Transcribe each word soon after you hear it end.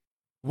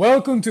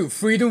Welcome to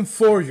Freedom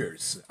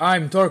Forgers.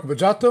 I'm Torque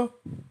Bajato,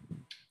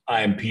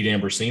 I'm Pete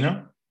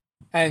Ambrosino.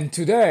 and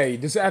today,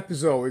 this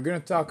episode, we're going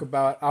to talk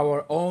about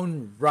our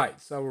own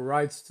rights, our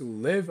rights to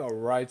live, our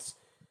rights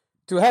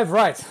to have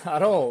rights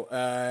at all.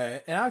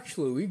 And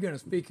actually, we're going to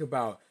speak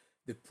about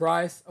the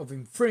price of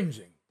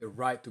infringing the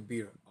right to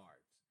bear arms.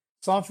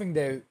 Something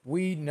that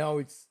we know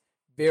it's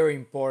very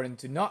important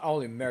to not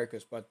only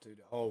Americans, but to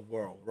the whole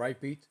world, right,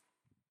 Pete?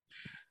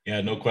 Yeah,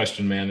 no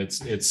question, man.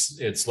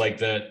 It's like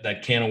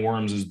that can of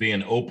worms is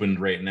being opened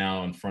right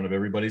now in front of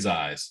everybody's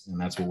eyes, and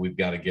that's what we've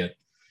got to get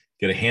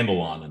a handle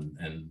on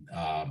and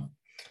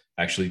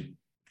actually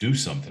do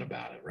something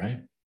about it, right?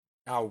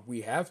 Now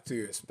we have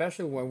to,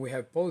 especially when we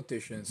have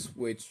politicians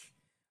which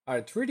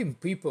are treating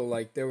people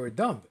like they were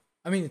dumb.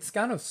 I mean, it's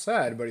kind of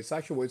sad, but it's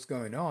actually what's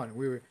going on.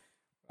 We were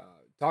uh,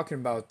 talking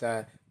about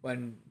that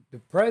when the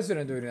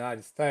president of the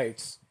United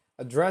States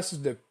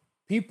addresses the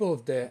people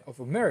of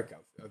America,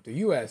 of the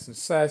U.S., and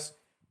says,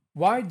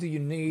 "Why do you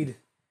need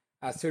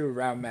a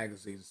 30-round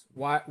magazines?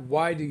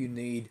 Why do you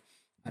need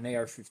an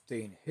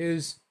AR-15?"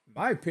 His, in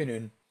my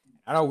opinion,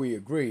 I know we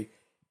agree,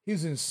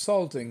 he's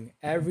insulting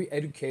every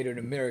educated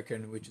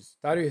American which has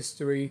studied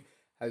history,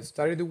 has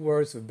studied the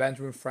words of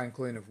Benjamin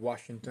Franklin of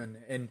Washington,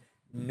 and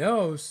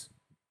knows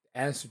the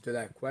answer to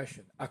that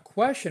question. A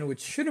question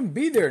which shouldn't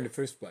be there in the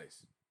first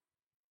place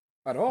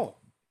at all.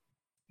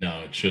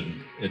 No, it shouldn't.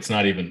 It's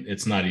not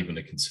even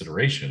a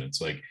consideration.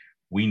 It's like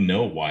we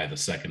know why the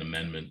Second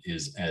Amendment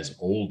is as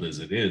old as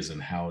it is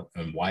and how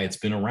and why it's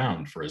been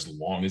around for as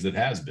long as it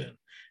has been.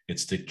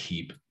 It's to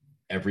keep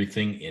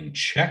everything in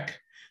check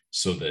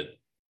so that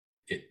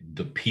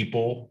the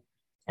people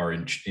are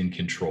in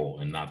control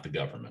and not the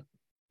government.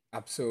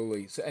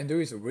 Absolutely. So, and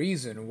there is a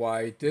reason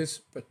why this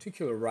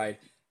particular right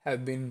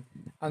have been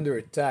under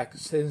attack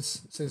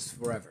since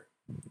forever.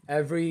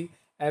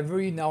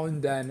 Every now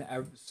and then,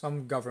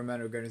 some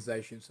government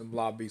organizations, some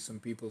lobbies, some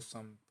people,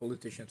 some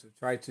politicians have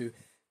tried to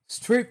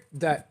strip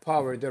that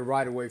power, that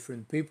right away from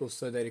the people,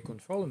 so that they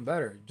control them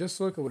better. Just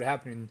look at what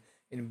happened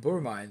in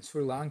Burma and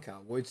Sri Lanka,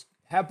 what's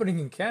happening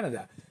in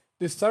Canada.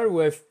 They started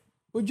with,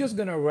 we're just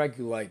gonna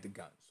regulate the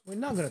guns. We're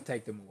not gonna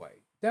take them away.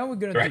 Then we're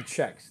gonna do Right.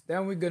 checks.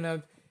 Then we're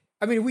gonna,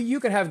 I mean, you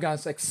can have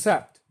guns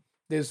except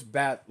this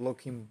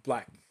bad-looking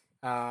black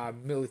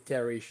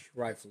military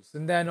rifles,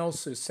 and then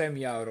also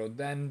semi-auto,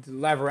 then the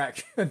lever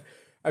action.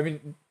 I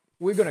mean,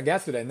 we're gonna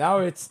get to that. Now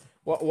it's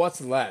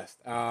what's last.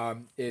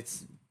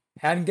 It's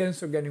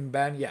handguns are getting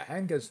banned. Yeah,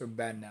 handguns are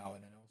banned now,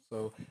 and then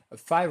also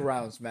 5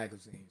 rounds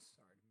magazines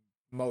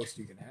are most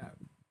you can have.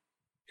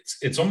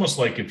 It's almost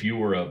like if you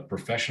were a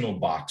professional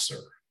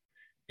boxer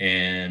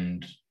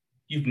and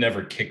you've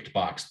never kicked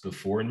boxed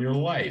before in your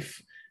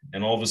life,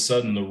 and all of a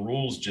sudden the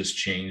rules just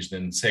changed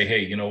and say, hey,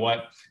 you know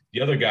what, the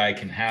other guy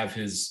can have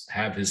his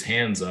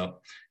hands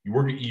up. You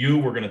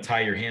were going to tie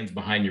your hands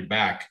behind your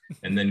back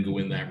and then go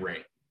in that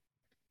ring.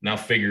 Now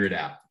figure it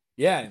out.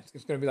 Yeah,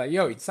 it's gonna be like,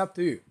 yo, it's up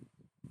to you.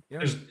 You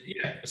know?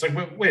 Yeah, it's like,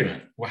 wait a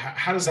minute. Well,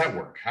 how does that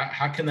work?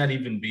 How can that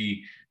even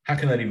be? How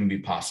can that even be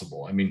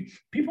possible? I mean,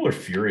 people are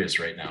furious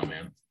right now,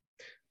 man.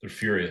 They're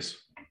furious.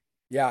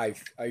 Yeah,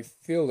 I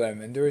feel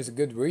them, and there is a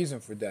good reason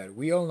for that.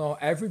 We all know,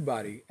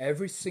 everybody,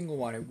 every single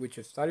one which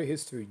has studied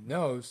history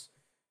knows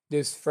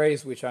this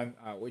phrase, which I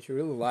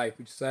really like,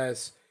 which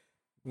says,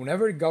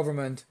 "Whenever the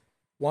government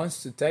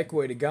wants to take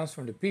away the guns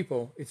from the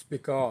people, it's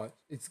because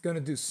it's gonna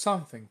do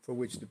something for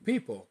which the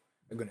people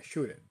are gonna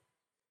shoot it."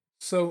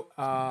 So,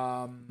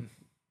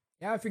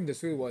 yeah, I think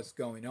that's really what's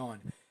going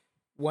on.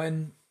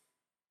 When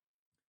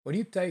when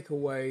you take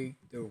away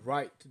the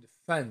right to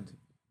defend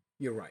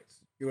your rights,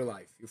 your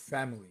life, your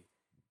family,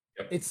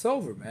 Yep. it's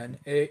over, man.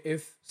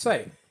 If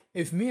say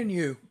if me and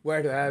you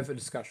were to have a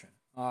discussion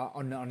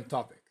on a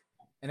topic,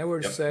 and I were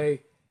to Yep.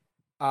 say,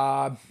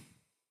 uh,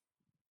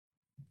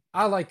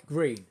 I like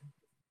green,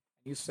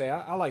 you say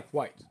I like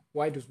white.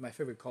 White is my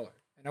favorite color,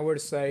 and I were to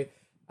say,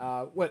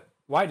 what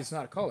white is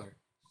not a color.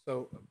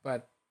 So,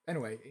 but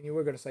anyway, and you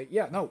were gonna say,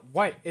 yeah, no,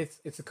 white,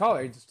 it's a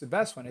color, it's the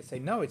best one. I say,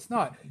 no, it's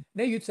not.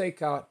 Then you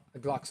take out a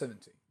Glock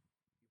 70,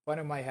 point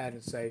in my head,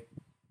 and say,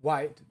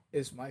 white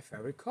is my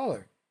favorite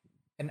color,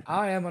 and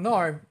I am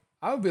unarmed,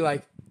 I would be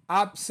like,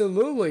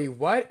 absolutely,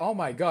 white. Oh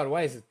my god,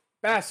 white is the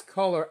best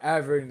color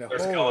ever in the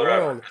Best whole color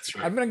ever. world. That's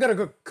right. I'm gonna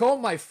go call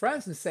my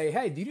friends and say,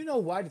 hey, did you know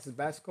white is the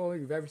best color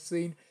you've ever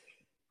seen?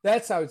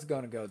 That's how it's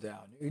gonna go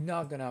down. You're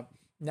not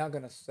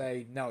gonna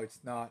say no, it's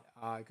not,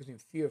 because you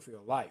fear for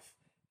your life.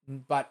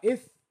 But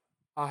if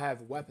I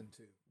have a weapon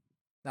too,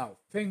 now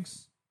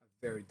things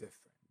are very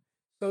different.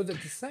 So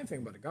that's the same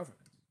thing about the government.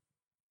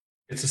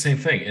 It's the same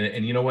thing.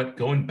 And you know what?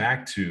 Going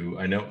back to,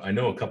 I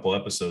know a couple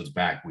episodes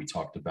back we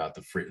talked about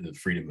the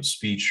freedom of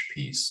speech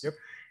piece, Yep.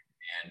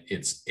 and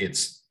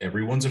it's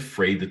everyone's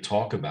afraid to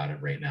talk about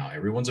it right now.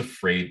 Everyone's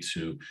afraid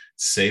to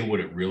say what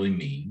it really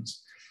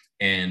means.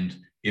 And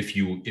if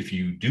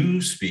you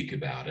do speak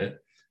about it,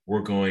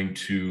 we're going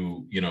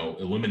to,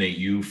 eliminate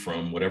you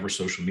from whatever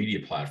social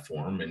media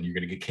platform, and you're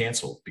going to get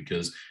canceled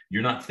because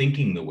you're not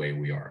thinking the way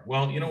we are.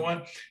 Well, you know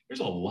what? There's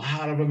a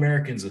lot of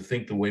Americans that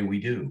think the way we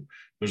do.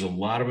 There's a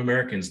lot of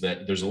Americans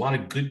that there's a lot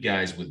of good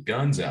guys with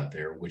guns out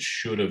there, which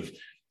should have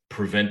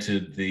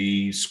prevented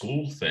the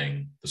school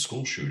thing, the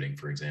school shooting,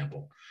 for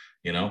example.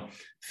 You know,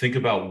 think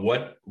about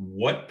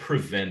what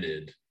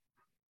prevented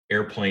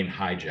airplane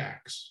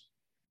hijacks,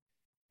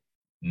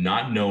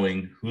 not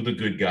knowing who the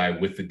good guy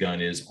with the gun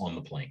is on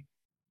the plane.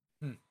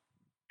 Hmm.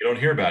 You don't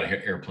hear about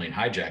airplane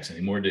hijacks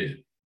anymore, do you?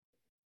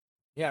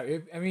 Yeah,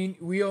 I mean,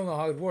 we all know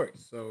how it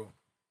works. So,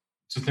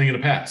 It's a thing of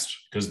the past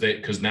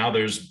because now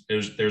there's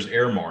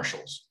air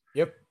marshals,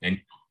 yep. and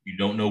you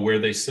don't know where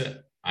they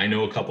sit. I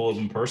know a couple of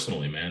them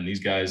personally, man. These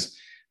guys,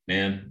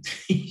 man,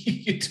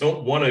 you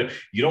don't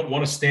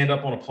want to stand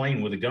up on a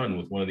plane with a gun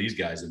with one of these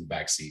guys in the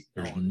back seat.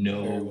 There's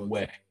No, no very well way.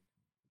 trained.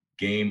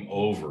 Game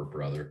over,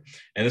 brother.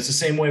 And it's the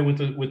same way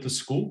with the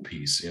school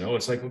piece. You know,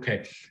 it's like,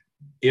 okay,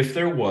 if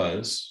there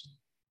was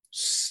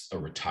a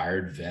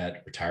retired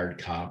vet, retired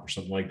cop, or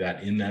something like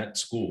that in that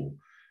school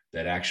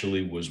that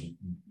actually was,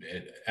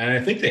 and I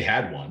think they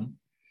had one,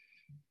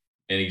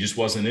 and he just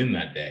wasn't in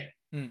that day.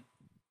 Hmm.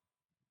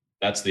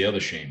 That's the other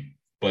shame.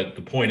 But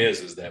the point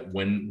is that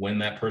when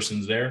that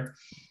person's there,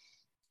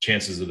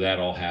 chances of that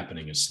all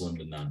happening is slim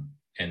to none.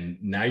 And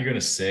now you're going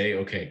to say,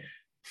 okay,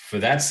 for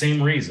that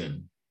same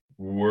reason,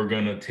 we're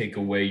going to take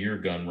away your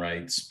gun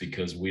rights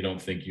because we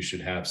don't think you should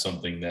have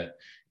something that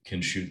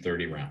can shoot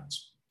 30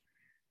 rounds.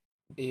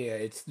 Yeah,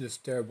 it's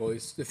just terrible.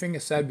 It's the thing I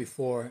said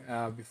before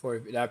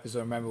the episode.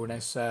 Remember when I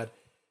said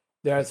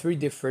there are three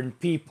different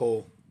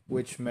people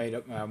which make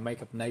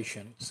up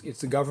nation.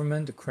 It's the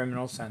government, the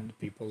criminals, and the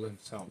people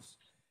themselves.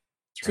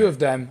 That's Two right. of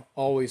them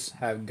always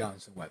have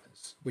guns and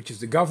weapons, which is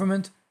the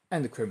government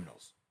and the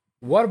criminals.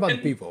 What about the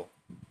And, people?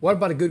 What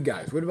about the good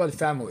guys? What about the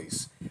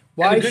families? and the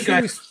Why good should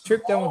guys, we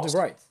strip them of the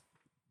rights?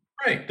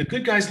 right? The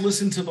good guys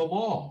listen to the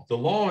law. The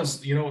law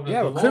is, you know,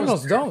 Yeah, the but law is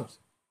criminals don't.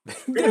 They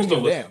don't criminals give a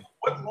don't listen. damn.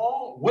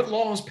 What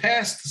law is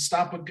passed to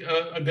stop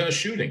a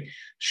shooting?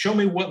 Show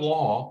me what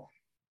law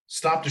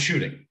stopped a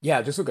shooting.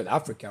 Yeah, just look at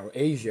Africa or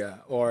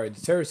Asia or the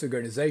terrorist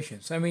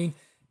organizations. I mean,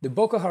 the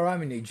Boko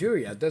Haram in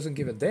Nigeria doesn't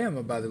give a damn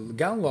about the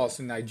gun laws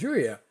in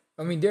Nigeria.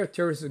 I mean, they're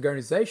terrorist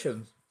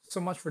organizations. So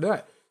much for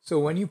that. So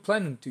when you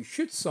plan to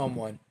shoot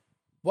someone,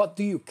 what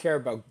do you care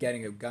about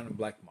getting a gun on the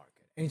black market?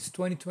 And it's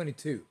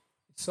 2022.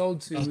 It's all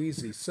too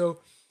easy. So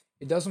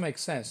it doesn't make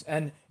sense.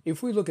 And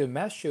if we look at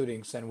mass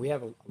shootings, and we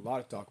have a lot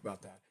of talk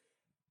about that,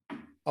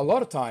 a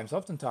lot of times,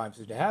 oftentimes,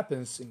 it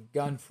happens in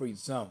gun-free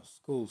zones,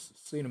 schools,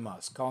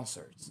 cinemas,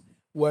 concerts,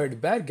 where the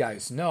bad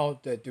guys know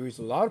that there is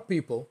a lot of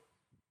people,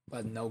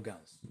 but no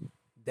guns.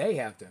 They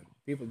have them.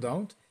 People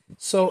don't.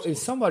 So if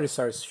somebody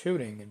starts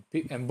shooting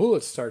and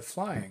bullets start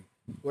flying,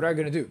 what are you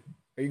gonna do?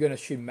 Are you gonna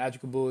shoot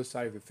magical bullets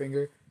out of your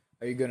finger?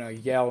 Are you gonna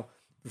yell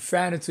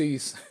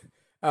profanities?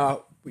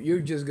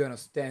 You're just gonna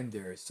stand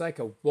there. It's like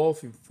a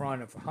wolf in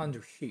front of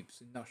 100 sheep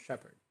and no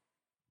shepherd.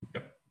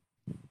 Yep.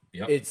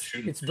 Yep. It's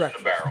Shooting it's fish in a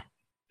breakfast. barrel.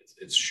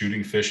 It's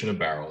shooting fish in a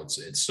barrel.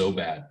 It's so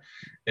bad,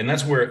 and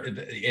that's where,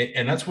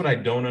 and that's what I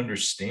don't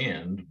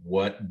understand.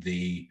 What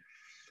the,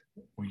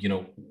 you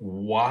know,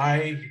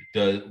 why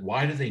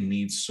do they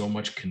need so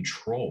much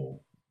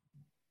control?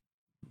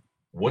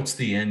 What's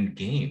the end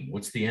game?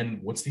 What's the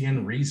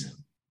end reason?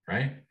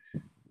 Right?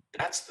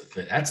 That's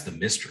the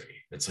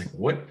mystery. It's like,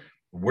 where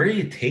are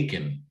you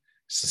taking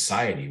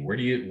society? Where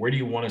do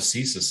you want to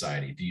see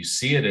society? Do you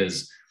see it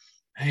as,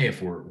 hey,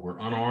 if we're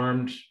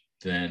unarmed,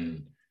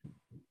 then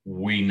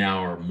we now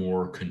are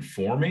more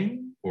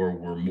conforming, or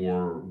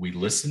we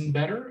listen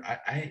better?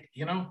 I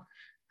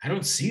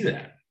don't see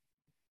that.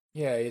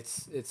 Yeah,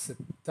 it's a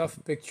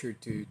tough picture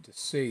to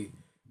see,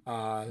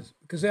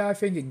 because I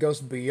think it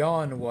goes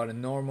beyond what a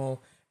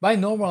normal. By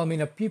normal, I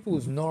mean a people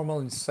with normal,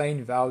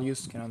 insane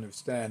values can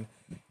understand.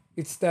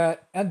 It's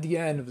that at the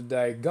end of the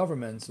day,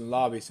 governments, and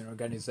lobbies, and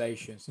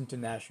organizations,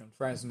 international,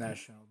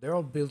 transnational, they're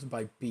all built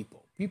by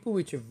people. People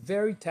which have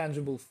very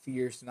tangible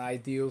fears and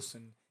ideals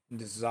and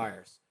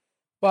desires.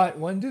 But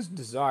when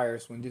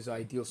these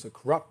ideals are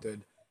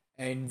corrupted,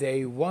 and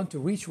they want to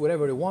reach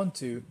whatever they want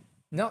to,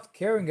 not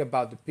caring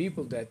about the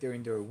people that they're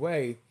in their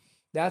way,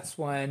 that's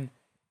when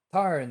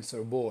tyrants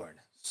are born.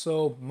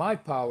 So my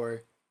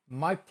power,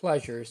 my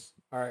pleasures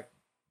are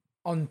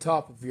on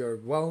top of your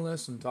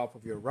wellness, on top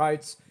of your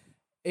rights.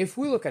 If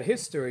we look at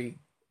history,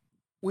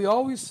 we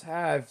always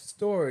have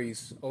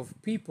stories of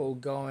people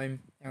going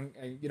and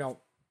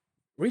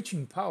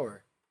reaching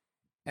power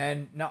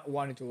and not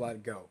wanting to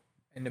let go.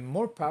 And the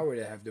more power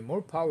they have, the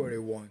more power they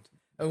want.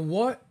 And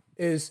what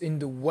is in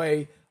the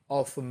way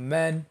of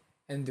men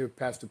and their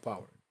path to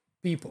power?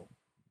 People.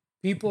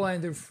 People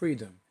and their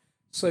freedom.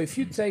 So if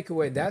you take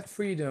away that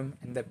freedom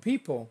and the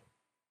people,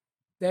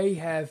 they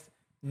have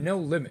no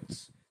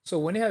limits. So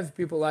when you have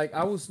people like,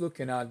 I was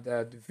looking at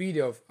the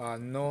video of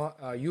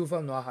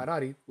Yuval Noah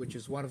Harari, which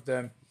is one of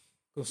the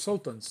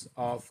consultants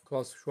of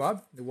Klaus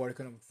Schwab, the World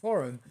Economic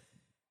Forum,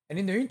 and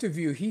in the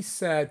interview he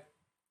said,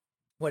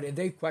 when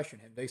they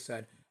questioned him, they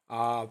said,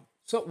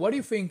 "So what do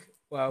you think?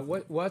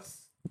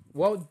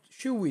 What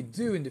should we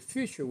do in the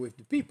future with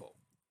the people?"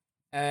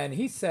 And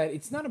he said,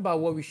 "It's not about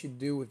what we should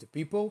do with the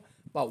people,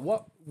 but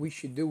what we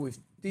should do with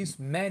these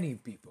many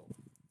people."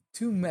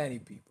 too many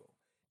people.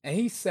 And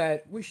he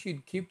said we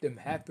should keep them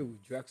happy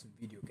with drugs and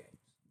video games.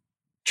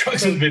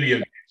 Drugs and So video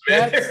games,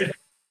 man. that's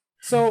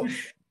so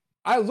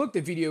I looked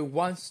at video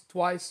once,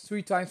 twice,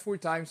 three times, four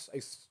times.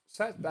 I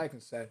sat back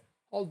and said,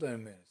 hold on a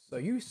minute. So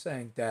you're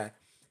saying that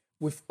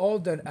with all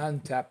that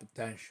untapped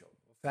potential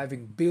of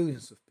having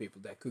billions of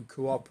people that could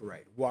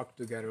cooperate, work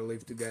together,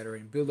 live together,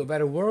 and build a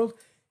better world,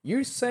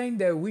 you're saying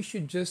that we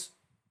should just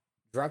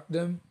drug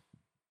them?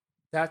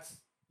 That's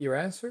your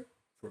answer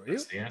for you?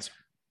 That's the answer.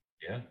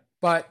 Yeah.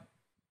 But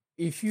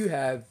if you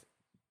have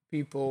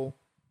people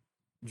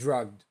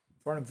drugged in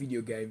front of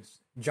video games,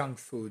 junk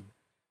food,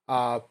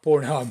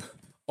 Pornhub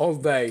all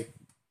day,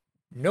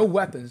 no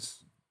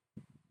weapons,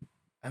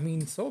 I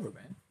mean, it's over,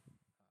 man.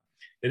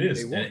 It They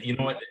is. won't. And you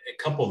know what?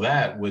 Couple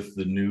that with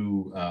the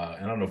new, I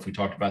don't know if we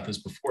talked about this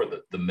before,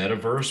 the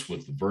metaverse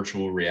with the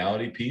virtual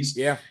reality piece.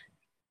 Yeah,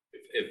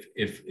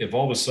 If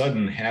all of a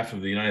sudden half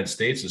of the United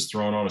States is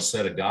thrown on a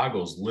set of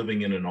goggles,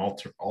 living in an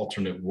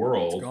alternate it's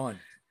world, gone.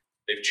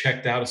 they've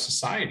checked out of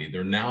society.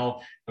 They're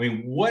now, I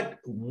mean, what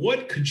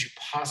could you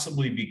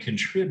possibly be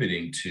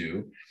contributing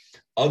to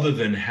other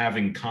than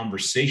having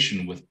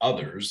conversation with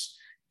others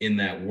in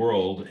that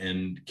world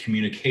and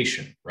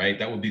communication, right?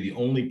 That would be the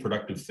only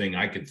productive thing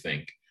I could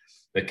think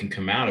that can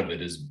come out of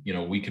it is,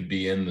 we could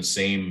be in the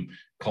same,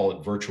 call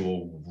it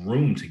virtual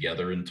room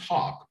together and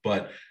talk.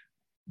 But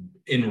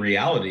in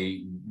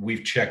reality,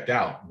 we've checked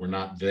out. We're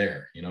not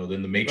there. Then the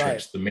Right.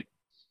 matrix,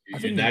 I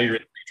think now you're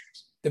in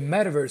the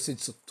metaverse,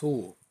 it's a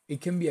tool. It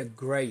can be a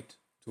great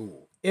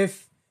tool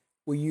if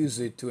we use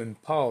it to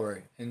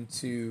empower and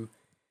to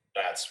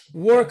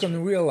work that's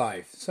on real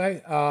life.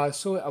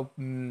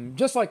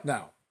 Just like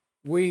now,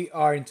 we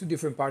are in two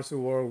different parts of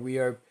the world. We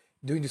are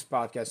doing this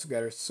podcast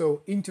together.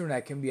 So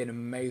internet can be an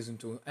amazing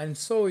tool, and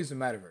so is the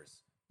metaverse.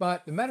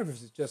 But the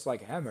metaverse is just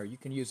like a hammer. You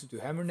can use it to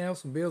hammer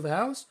nails and build a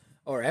house,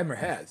 or hammer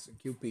heads and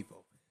kill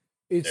people.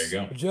 there you It's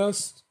go.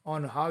 just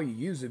on how you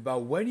use it.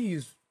 But when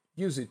you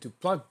use it to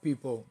plug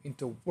people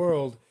into a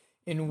world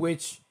in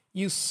which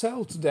you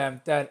sell to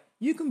them that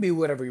you can be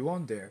whatever you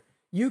want there.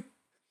 You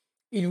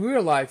in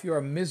real life you're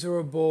a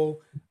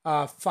miserable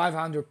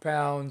 500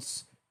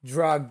 pounds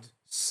drugged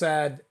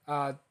sad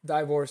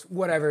divorced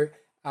whatever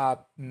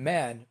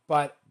man,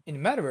 but in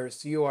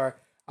metaverse you are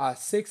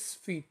 6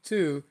 feet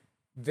 2,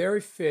 very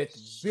fit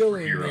Superhero.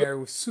 billionaire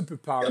with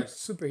superpowers,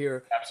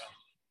 superhero,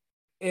 Absolutely.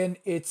 and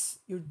it's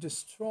you're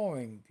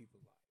destroying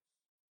people's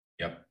lives.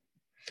 Yep.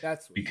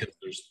 That's what's Because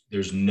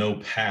there's no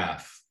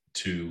path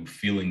to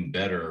feeling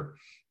better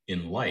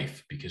in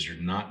life because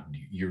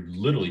you're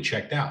literally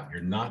checked out.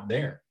 You're not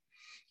there.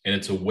 And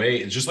it's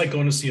just like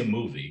going to see a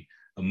movie.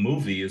 A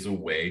movie is a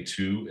way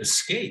to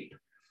escape.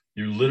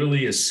 You're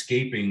literally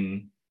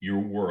escaping your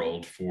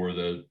world for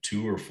the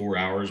 2 or 4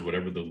 hours,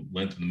 whatever the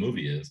length of the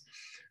movie is,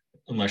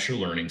 unless you're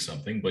learning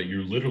something, but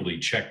you're literally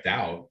checked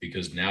out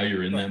because now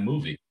you're in right. that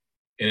movie.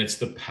 And it's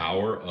the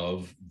power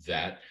of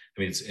that.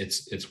 I mean,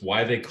 it's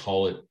why they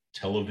call it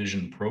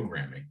television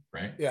programming,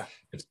 right? Yeah.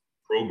 It's a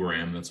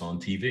program that's on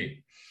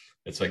TV.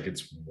 It's like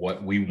it's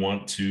what we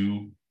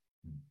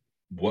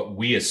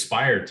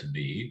aspire to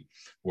be,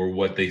 or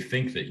what they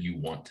think that you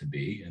want to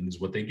be, and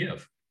is what they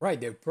give. Right,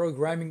 they're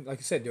programming, like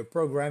I said, they're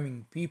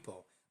programming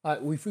people.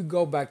 If we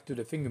go back to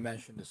the thing you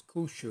mentioned, the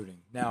school shooting.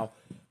 Now,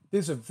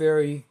 this is a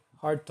very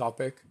hard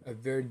topic, a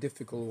very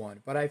difficult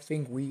one, but I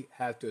think we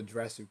have to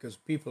address it because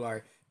people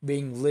are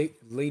being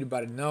lead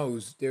by the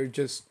nose. They're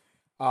just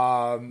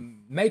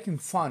making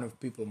fun of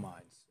people's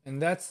minds,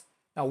 and that's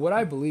now what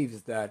I believe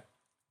is that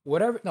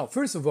whatever. No,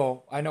 first of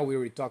all, I know we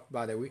already talked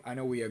about it. I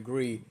know we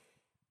agree.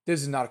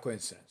 This is not a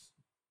coincidence,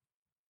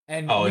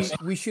 and Oh,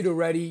 we should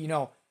already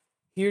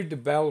hear the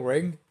bell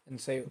ring and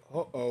say,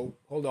 oh,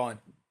 hold on.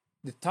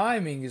 The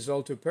timing is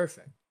all too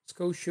perfect.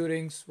 School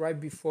shootings right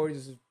before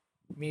this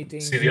meeting.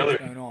 see What's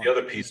going on? the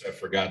other piece I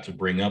forgot to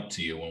bring up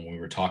to you when we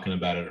were talking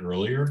about it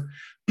earlier.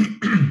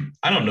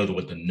 I don't know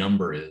what the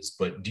number is,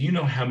 but do you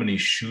know how many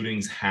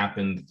shootings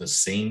happened the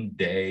same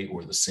day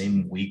or the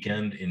same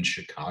weekend in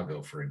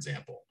Chicago, for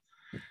example?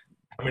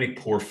 How many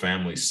poor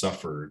families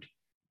suffered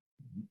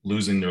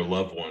losing their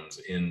loved ones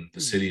in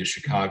the city of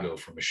Chicago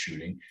from a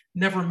shooting?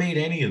 Never made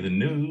any of the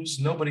news.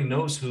 Nobody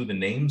knows who the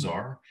names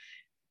are.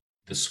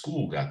 The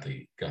school got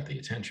the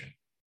attention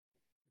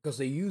Because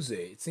they use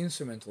it. It's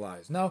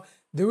instrumentalized. Now,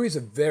 there is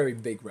a very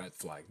big red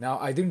flag. Now,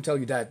 I didn't tell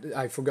you that.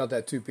 I forgot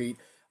that too, Pete.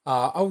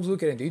 I was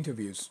looking at the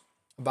interviews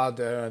about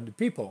the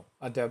people,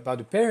 about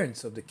the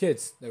parents of the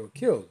kids that were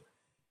killed.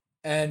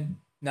 And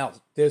now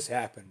this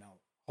happened. Now,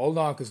 hold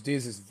on, because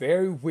this is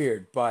very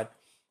weird. But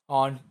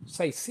on,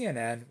 say,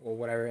 CNN or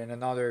whatever, in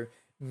another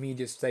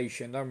media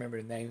station, I don't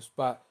remember the names,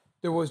 but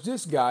there was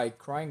this guy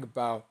crying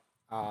about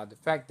the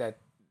fact that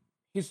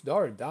his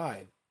daughter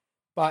died.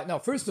 But no,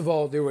 first of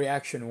all, the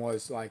reaction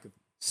was like a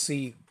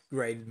C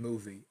grade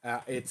movie.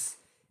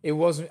 It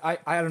wasn't.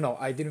 I don't know.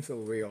 I didn't feel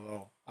real at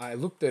all. I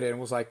looked at it and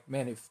was like,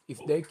 man, if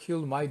they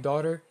killed my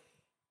daughter,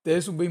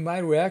 this would be my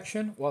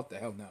reaction. What the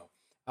hell, no.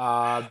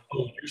 Oh,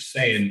 It's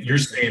you're insane.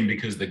 saying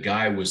because the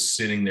guy was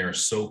sitting there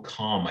so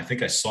calm. I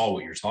think I saw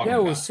what you're Yeah, talking it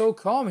was about. so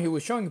calm. He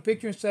was showing a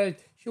picture and said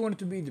she wanted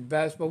to be the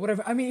best, but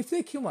whatever. I mean, if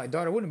they kill my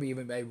daughter, I wouldn't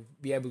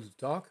be able to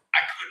talk. I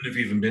couldn't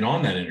have even been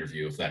on that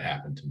interview if that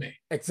happened to me.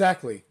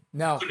 Exactly.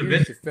 Now, Couldn't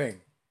have here's been. the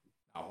thing.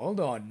 Now, hold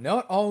on.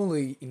 Not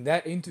only in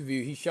that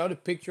interview, he showed a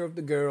picture of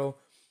the girl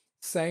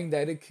saying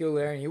that they killed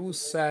her, and he was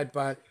sad.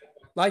 But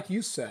like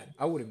you said,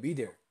 I wouldn't be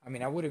there. I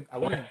mean, I wouldn't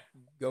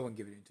go and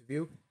give an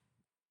interview.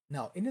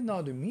 Now, in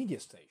another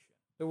media station,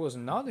 there was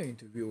another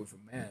interview with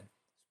a man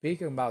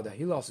speaking about that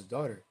he lost his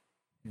daughter,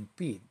 and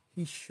Pete,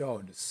 he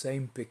showed the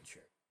same picture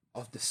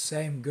of the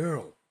same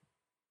girl.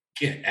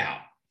 Get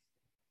out.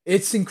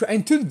 It's incredible.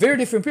 And two very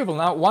different people.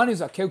 Now, one is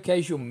a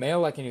Caucasian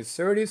male, like in his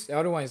 30s. The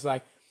other one is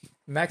like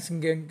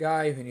Mexican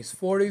guy in his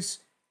 40s.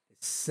 The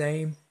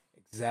same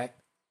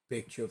exact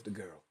picture of the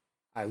girl.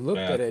 I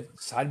looked Uh, at it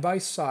side by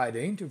side,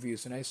 the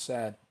interviews, and I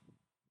said,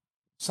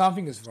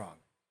 something is wrong.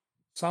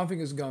 Something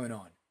is going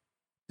on.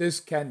 This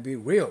can't be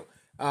real.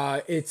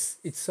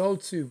 It's all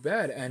too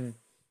bad, and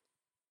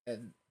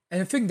and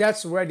I think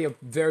that's already a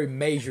very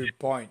major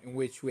point in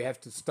which we have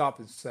to stop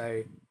and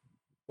say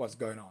what's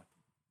going on.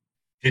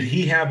 did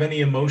he have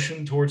any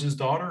emotion towards his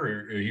daughter,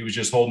 or he was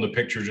just holding the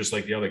picture just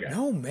like the other guy?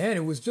 No, man,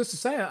 it was just the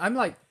same. I'm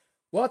like,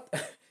 what?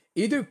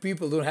 Either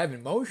people don't have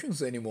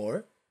emotions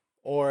anymore,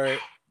 or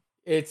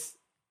it's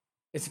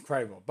it's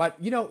incredible. But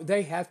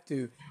they have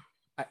to.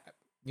 I,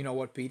 you know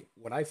what, Pete?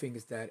 What I think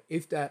is that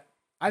if that,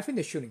 I think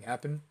the shooting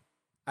happened.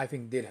 I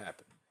think did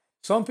happen.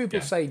 Some people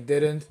Yeah. say it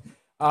didn't.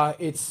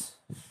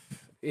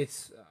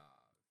 It's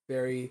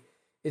very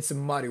it's a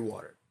muddy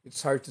water.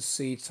 It's hard to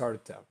see. It's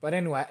hard to tell. But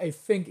anyway, I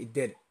think it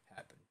did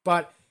happen.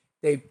 But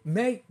they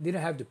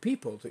didn't have the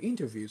people to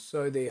interview,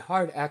 so they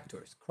hired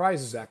actors,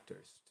 crisis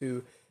actors,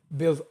 to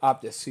build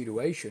up the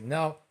situation.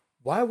 Now,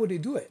 why would they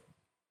do it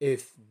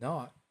if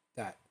not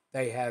that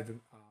they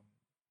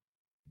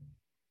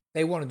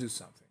want to do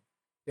something?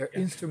 They're Yeah.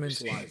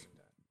 instrumentalizing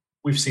that.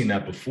 We've seen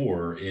that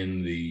before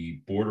in the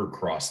border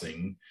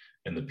crossing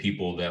and the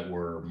people that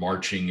were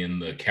marching in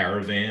the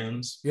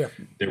caravans. Yeah.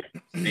 They were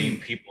the same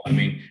people. I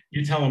mean,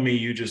 you're telling me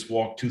you just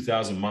walked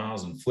 2,000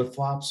 miles in flip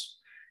flops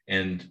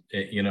and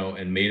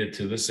and made it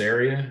to this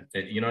area.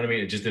 You know what I mean?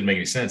 It just didn't make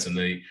any sense. And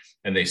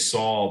they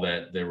saw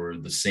that there were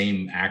the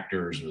same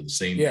actors or the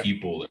same Yeah.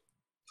 people that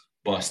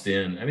bust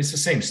in. I mean, it's the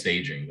same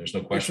staging. There's no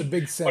It's a question.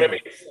 big But I mean,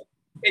 cinema.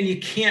 and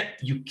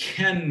you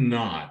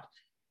cannot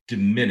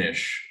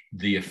diminish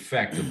the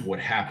effect of what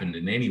happened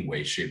in any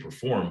way, shape, or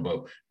form.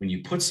 But when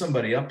you put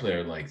somebody up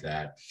there like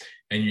that,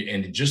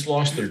 and just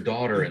lost their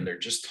daughter, and they're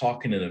just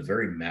talking in a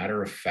very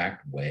matter of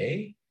fact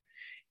way,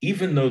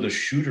 even though the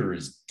shooter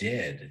is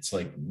dead, it's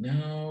like,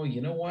 no, you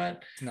know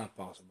what? It's not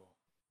possible.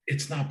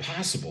 It's not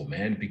possible,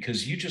 man,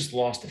 because you just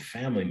lost a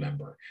family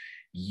member.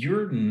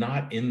 You're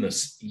not in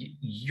this.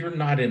 You're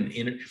not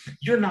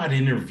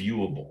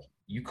interviewable.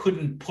 You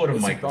couldn't put a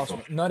It's microphone.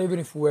 impossible. Not even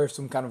if we're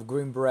some kind of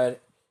green bread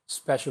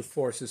special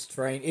forces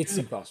train, it's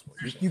Dude, impossible.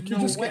 You, there's you no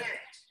just way. can't.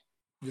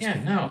 You just Yeah,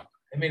 can't. no.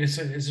 I mean,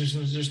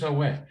 there's no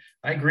way.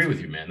 I agree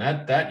with you, man.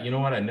 That you know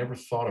what? I never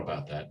thought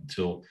about that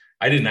until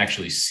I didn't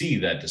actually see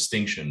that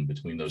distinction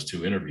between those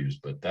two interviews.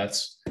 But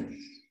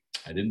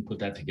I didn't put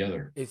that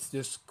together. It's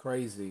just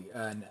crazy,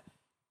 and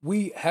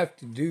we have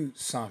to do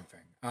something.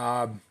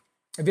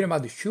 A bit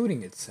about the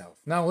shooting itself.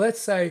 Now,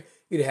 let's say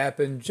it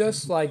happened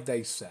just like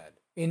they said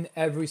in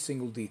every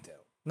single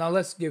detail. Now,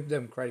 let's give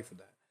them credit for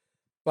that.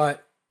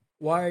 But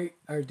why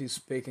are they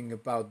speaking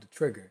about the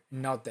trigger,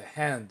 not the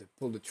hand that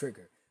pulled the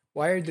trigger?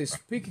 Why are they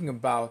speaking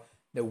about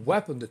the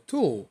weapon, the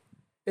tool?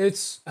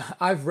 It's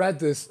I've read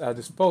this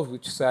post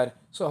which said,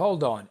 so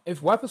hold on,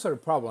 if weapons are a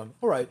problem,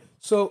 all right.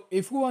 So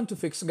if we want to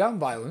fix gun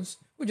violence,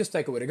 we just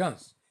take away the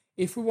guns.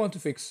 If we want to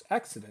fix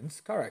accidents,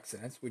 car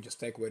accidents, we just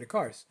take away the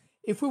cars.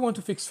 If we want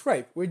to fix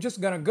rape, we're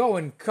just gonna go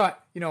and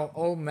cut,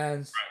 old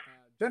man's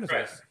Right.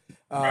 genitals.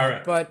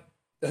 Right. But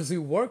does it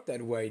work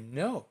that way?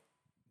 No,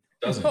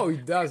 Doesn't. no,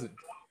 it doesn't.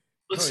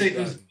 Let's No, say it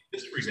this, doesn't.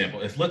 this for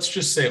example, if let's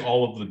just say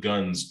all of the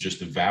guns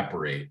just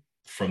evaporate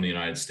from the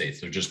United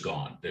States, they're just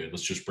gone.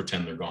 Let's just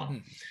pretend they're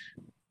gone.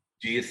 Hmm.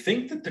 Do you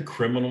think that the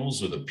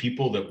criminals or the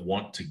people that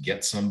want to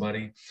get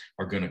somebody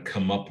are going to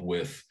come up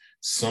with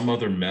some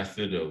other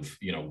method of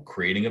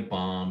creating a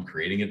bomb,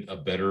 creating a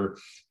better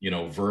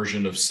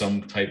version of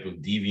some type of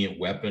deviant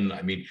weapon?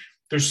 I mean,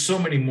 there's so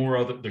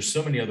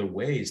many other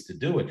ways to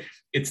do it.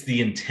 It's the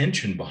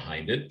intention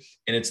behind it,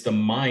 and it's the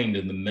mind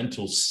and the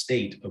mental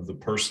state of the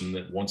person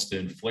that wants to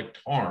inflict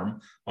harm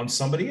on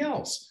somebody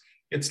else.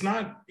 It's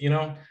not,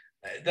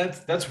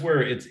 that's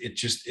where it's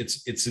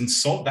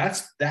insult.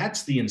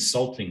 That's the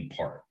insulting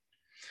part,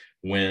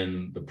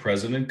 when the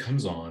president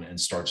comes on and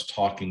starts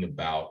talking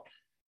about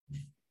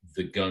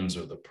the guns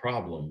are the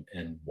problem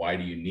and why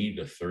do you need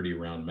a 30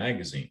 round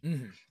magazine?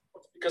 Mhm.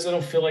 Because I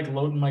don't feel like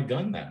loading my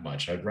gun that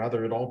much. I'd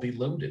rather it all be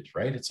loaded,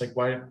 right? It's like,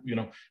 why,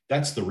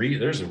 that's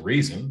there's a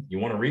reason. You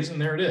want a reason?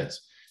 There it is.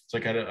 It's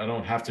like, I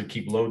don't have to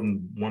keep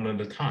loading one at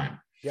a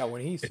time. Yeah,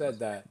 when he said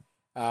that,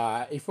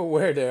 if I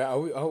were there,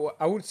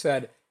 I would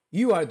said,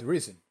 "You are the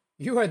reason.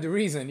 You are the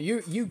reason.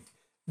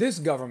 This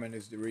government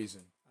is the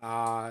reason.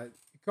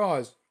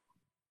 Because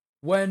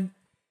when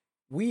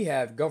we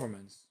have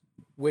governments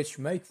which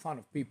make fun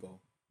of people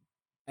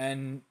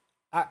and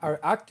are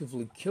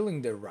actively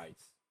killing their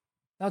rights.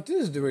 Now,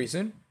 this is the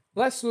reason.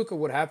 Let's look at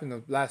what happened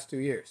in the last 2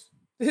 years.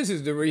 This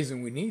is the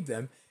reason we need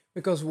them.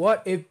 Because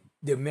what if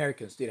the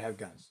Americans did have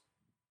guns?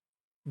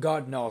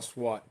 God knows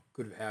what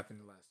could have happened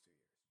in the last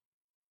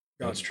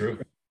 2 years. That's true.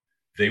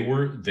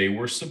 They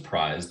were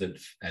surprised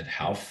at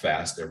how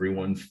fast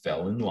everyone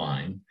fell in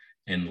line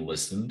and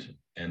listened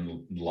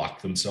and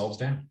locked themselves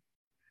down.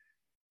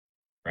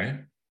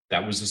 Right?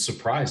 That was a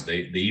surprise.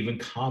 They even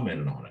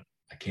commented on it.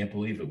 I can't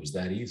believe it was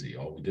that easy.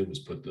 All we did was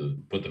put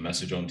the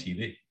message on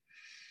TV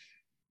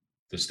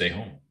to stay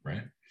home,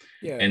 right?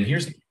 Yeah. And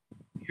here's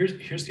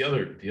the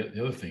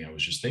other thing I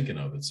was just thinking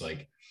of. It's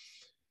like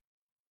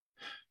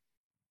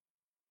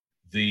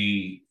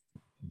the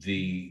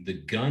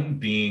gun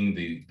being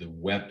the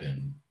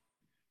weapon.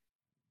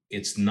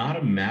 It's not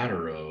a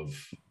matter of.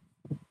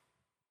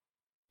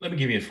 Let me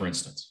give you a for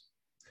instance.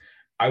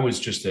 I was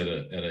just at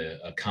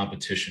a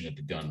competition at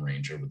the gun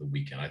range over the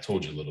weekend. I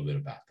told you a little bit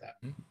about that.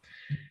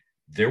 Mm-hmm.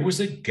 There was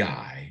a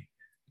guy,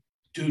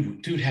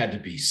 dude had to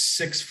be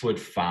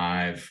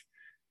 6'5",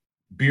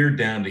 beard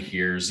down to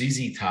here,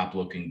 ZZ Top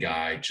looking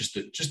guy, just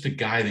a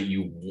guy that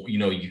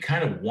you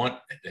kind of want.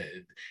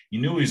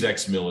 You knew he was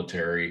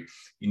ex-military,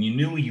 and you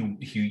knew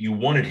you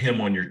wanted him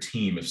on your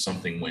team if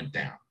something went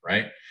down,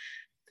 right?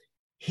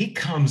 He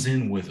comes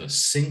in with a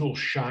single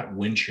shot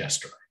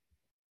Winchester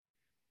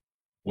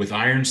with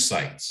iron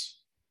sights.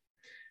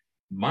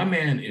 My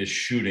man is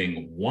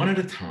shooting one at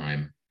a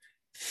time,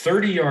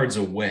 30 yards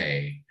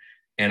away,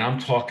 and I'm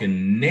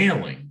talking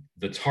nailing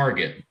the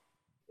target,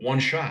 one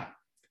shot.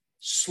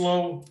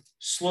 Slow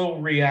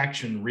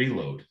reaction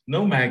reload.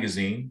 No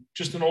magazine,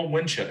 just an old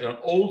Winchester, an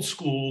old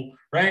school,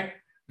 right?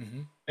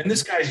 Mm-hmm. And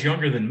this guy's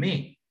younger than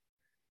me.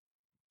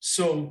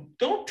 So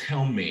don't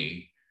tell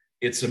me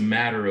it's a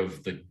matter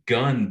of the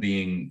gun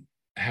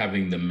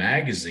having the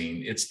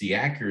magazine. It's the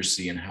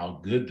accuracy and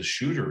how good the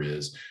shooter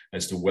is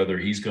as to whether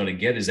he's going to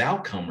get his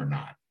outcome or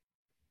not.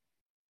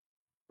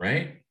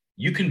 Right?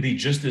 You can be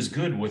just as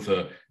good with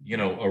a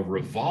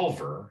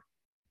revolver,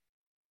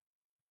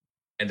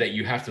 and that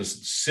you have to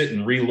sit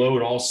and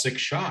reload all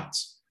 6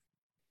 shots.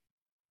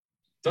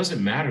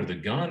 Doesn't matter the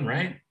gun,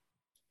 right?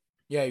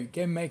 Yeah, you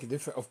can make a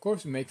difference. Of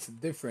course, it makes a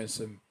difference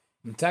in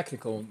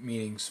technical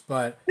meanings,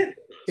 but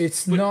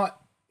it's not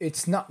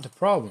the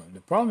problem.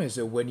 The problem is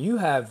that when you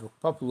have a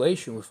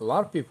population with a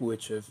lot of people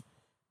which have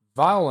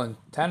violent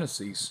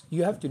tendencies,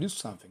 you have to do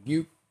something.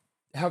 You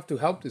have to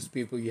help these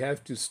people. You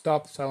have to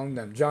stop selling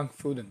them junk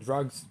food and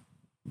drugs.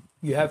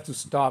 You have to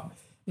stop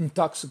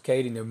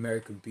intoxicating the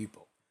American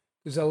people.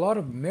 Because a lot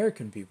of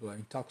American people are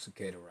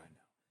intoxicated right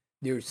now.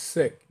 They're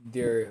sick.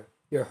 They're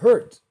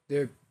hurt.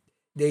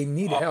 They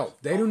need help.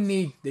 They don't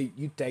need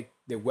you take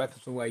their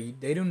weapons away.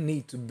 They don't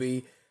need to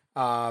be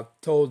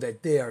told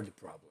that they are the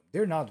problem.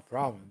 They're not the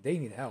problem. They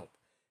need help.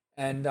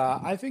 And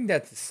I think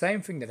that's the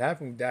same thing that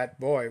happened with that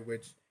boy,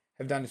 which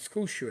have done the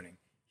school shooting.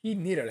 He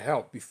needed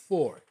help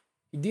before.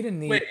 He didn't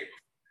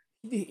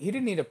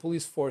need a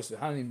police force to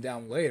hunt him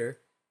down later.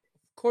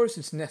 Of course,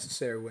 it's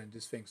necessary when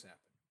these things happen.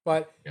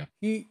 But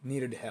he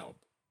needed help.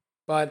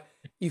 But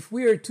if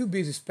we are too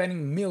busy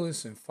spending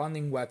millions and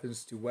funding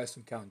weapons to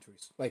Western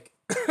countries like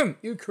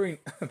Ukraine,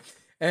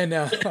 and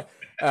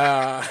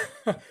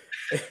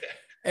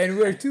and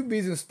we're too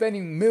busy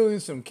spending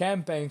millions on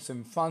campaigns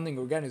and funding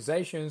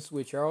organizations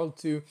which are all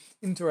too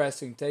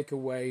interested in taking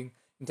away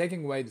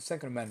the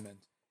Second Amendment,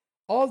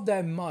 all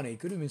that money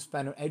could have been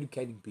spent on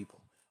educating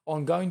people,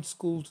 on going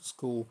school to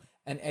school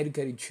and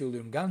educating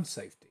children on gun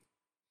safety,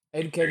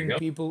 educating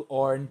people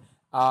on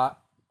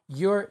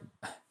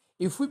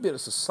if we build a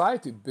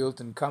society built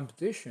on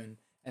competition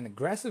and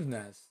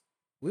aggressiveness,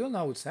 we'll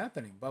know what's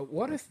happening. But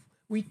what if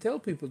we tell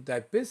people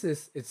that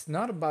business, it's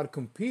not about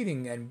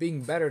competing and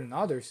being better than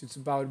others, it's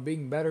about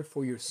being better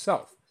for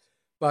yourself.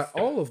 But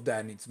all of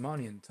that needs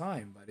money and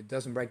time, but it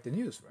doesn't break the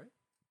news, right?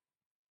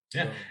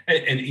 Yeah. So,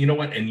 and you know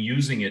what? And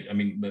using it, I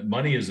mean,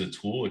 money is a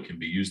tool. It can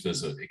be used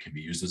as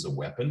a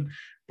weapon,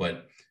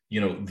 but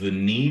the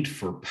need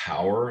for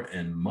power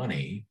and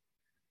money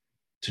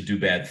to do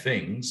bad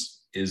things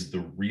is the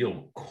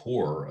real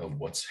core of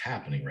what's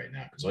happening right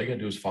now. Because all you got to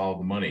do is follow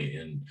the money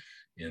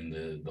in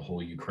the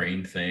whole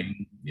Ukraine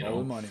thing.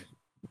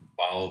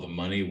 Follow the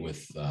money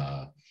with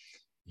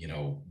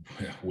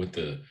with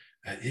the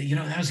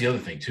that was the other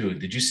thing too.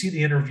 Did you see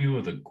the interview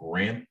of the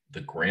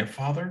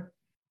grandfather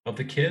of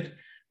the kid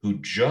who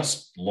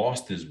just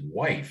lost his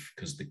wife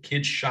because the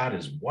kid shot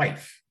his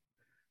wife?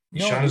 He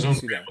shot his own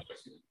grandmother.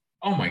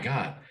 Oh my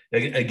God.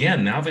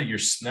 Again, now that you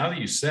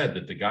said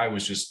that the guy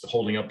was just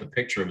holding up the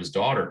picture of his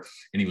daughter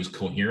and he was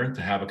coherent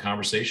to have a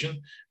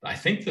conversation, I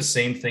think the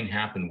same thing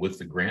happened with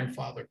the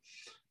grandfather.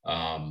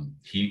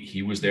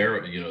 He was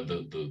there,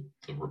 the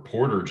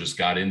reporter just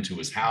got into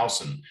his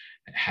house and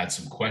had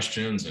some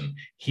questions, and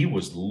he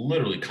was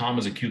literally calm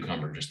as a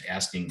cucumber, just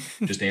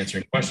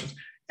answering questions.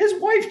 His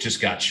wife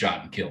just got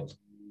shot and killed.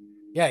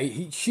 Yeah,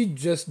 she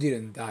just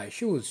didn't die.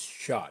 She was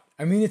shot.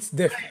 I mean, it's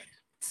different.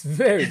 It's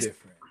very It's,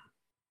 different.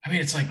 I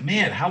mean, it's like,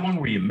 man, how long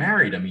were you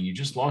married? I mean, you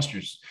just lost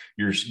your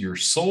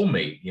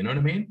soulmate. You know what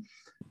I mean?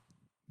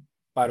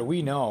 But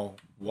we know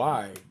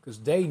why, because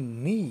they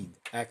need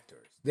actors.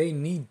 They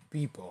need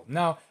people.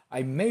 Now,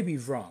 I may be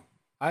wrong.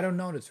 I don't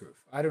know the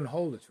truth. I don't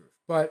hold the truth.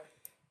 But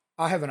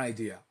I have an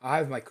idea. I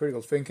have my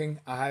critical thinking.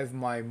 I have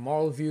my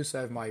moral views.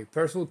 I have my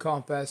personal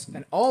compass.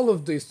 And all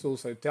of these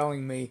tools are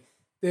telling me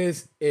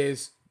this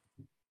is,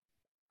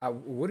 I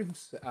would have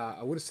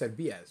said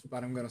BS,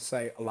 but I'm going to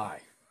say a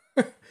lie.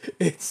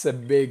 It's a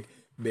big,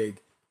 big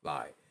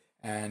lie.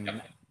 And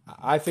Yep.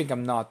 I think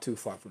I'm not too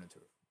far from the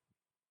truth.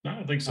 I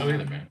don't think so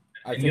either, Um, man.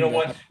 I And you know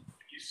think what? that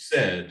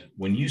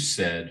When you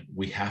said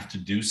we have to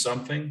do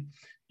something,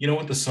 you know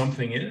what the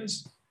something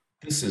is?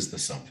 This is the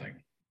something.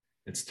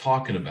 It's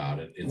talking about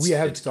it. we It's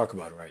have to it's talk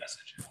about it, right?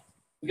 message.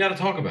 We got to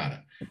talk about it.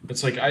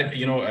 It's like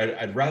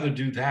I'd rather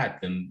do that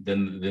than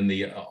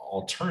the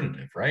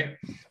alternative, right?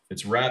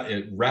 It's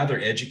rather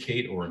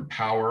educate or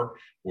empower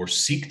or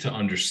seek to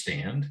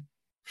understand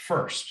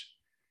first.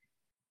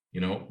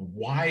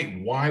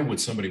 Why would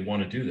somebody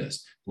want to do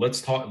this?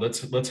 Let's talk.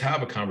 Let's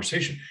have a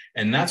conversation.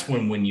 And that's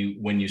when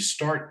you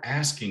start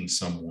asking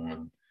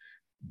someone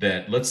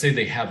that, let's say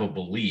they have a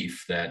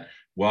belief that,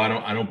 well,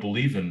 I don't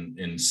believe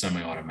in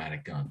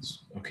semi-automatic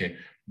guns. Okay,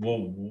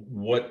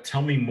 well,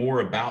 tell me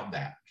more about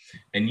that.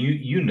 And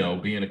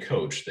being a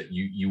coach, that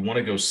you want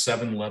to go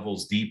 7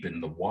 levels deep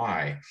in the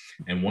why.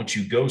 And once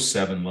you go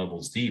 7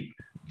 levels deep,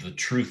 the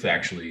truth,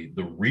 actually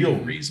the real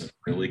Mm-hmm. reason,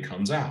 really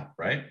comes out,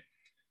 right?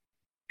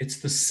 It's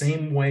the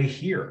same way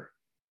here,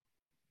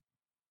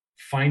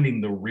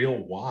 finding the real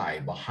why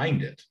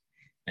behind it.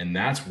 And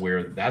that's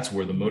where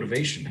the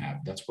motivation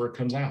happens. That's where it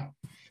comes out.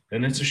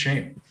 And it's a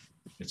shame.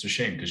 It's a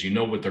shame, because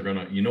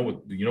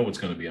what's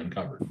going to be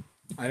uncovered.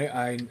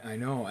 I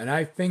know, and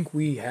I think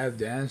we have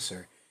the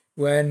answer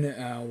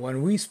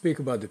when we speak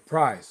about the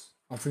price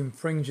of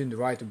infringing the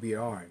right to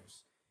bear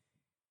arms.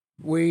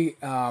 We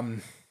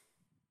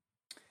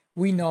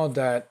we know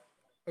that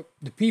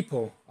the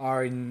people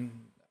are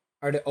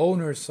the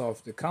owners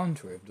of the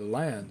country, of the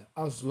land,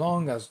 as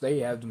long as they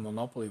have the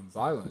monopoly of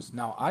violence.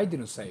 Now, I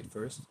didn't say it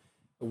first.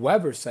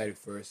 Weber said it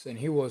first, and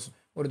he was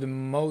one of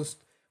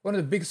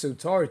the biggest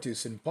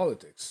authorities in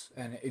politics,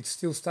 and it's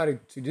still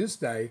studied to this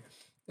day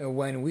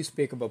when we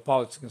speak about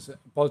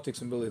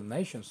politics and building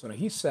nations. So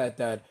he said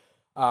that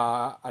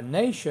a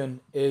nation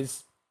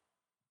is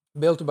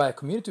built by a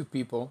community of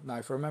people. Now,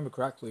 if I remember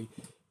correctly,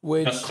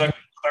 which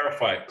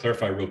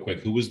Clarify real quick.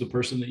 Who was the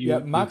person that yeah,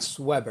 you Max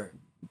Weber.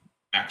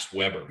 Max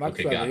Weber? Max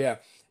Okay, Weber, got it. yeah,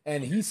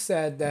 and he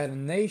said that a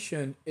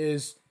nation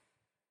is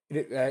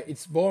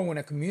it's born when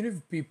a community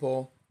of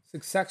people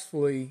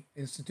successfully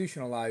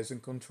institutionalize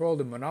and control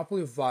the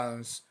monopoly of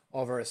violence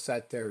over a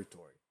set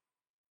territory.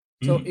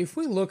 So Mm. if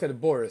we look at the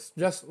borders,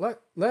 let's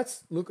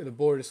look at the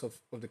borders of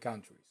the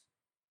countries.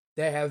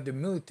 They have the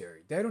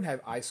military. They don't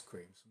have ice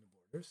creams on the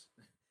borders.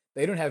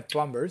 They don't have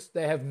plumbers.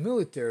 They have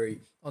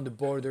military on the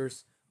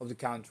borders of the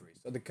countries,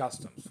 of the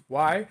customs.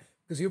 Why?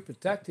 Because you're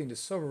protecting the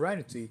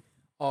sovereignty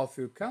of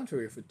your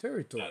country, of your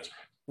territory. That's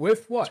right. With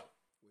That's what?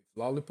 With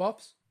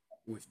lollipops?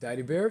 With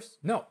teddy bears?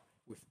 No.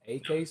 With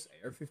AKs,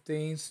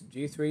 AR-15s,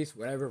 G3s,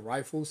 whatever,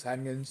 rifles,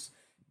 handguns.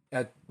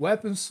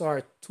 Weapons are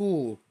a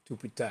tool to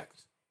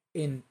protect.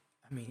 In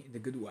the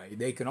good way.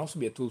 They can also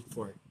be a tool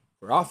for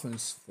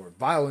offense, for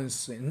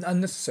violence, and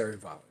unnecessary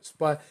violence.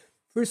 But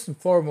first and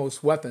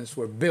foremost, weapons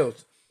were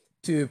built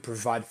to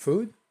provide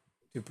food,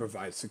 to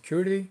provide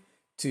security,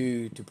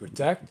 to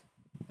protect,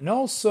 and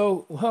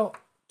also, well,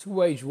 to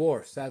wage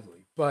war, sadly.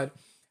 But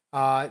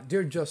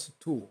they're just a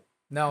tool.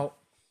 Now,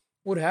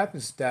 what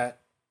happens is that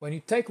when you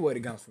take away the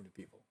guns from the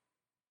people,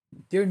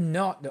 they're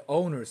not the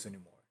owners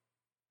anymore.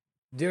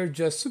 They're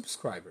just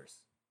subscribers,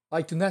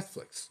 like to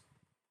Netflix.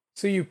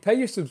 So you pay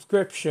your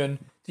subscription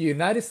to the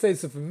United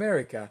States of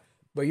America,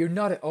 but you're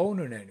not an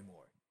owner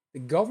anymore. The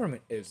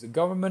government is. The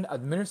government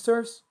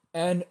administers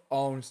and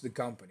owns the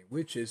company,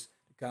 which is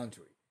the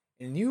country.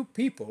 And you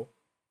people,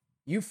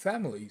 you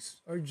families,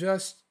 are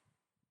just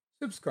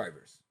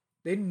subscribers.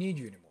 They don't need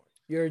you anymore.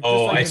 You're just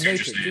Oh, like I the see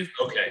what you're Matrix. saying.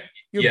 Okay.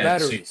 You're Yeah.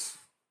 See. batteries.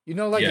 You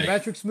know, like the Yeah.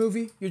 Matrix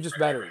movie, you're just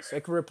batteries. I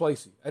can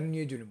replace you. I don't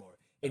need you anymore.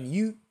 And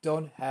you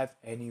don't have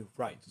any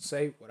right to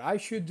say what I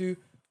should do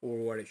or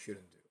what I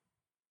shouldn't do.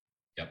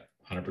 Yep.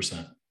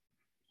 100%.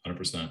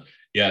 100%.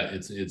 Yeah.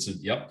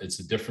 It's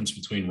a difference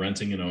between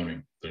renting and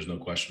owning. There's no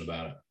question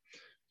about it.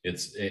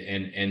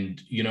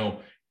 And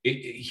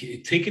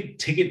take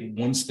it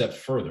one step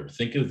further.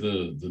 Think of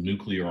the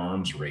nuclear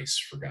arms race,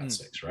 for God's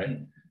Mm. sakes, right?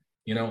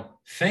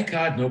 Thank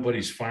God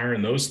nobody's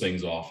firing those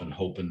things off and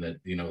hoping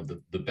that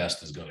the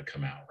best is going to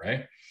come out,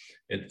 right?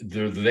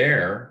 They're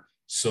there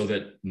so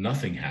that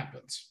nothing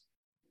happens.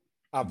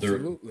 They're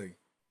Absolutely.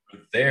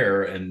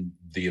 there, and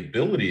the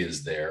ability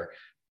is there,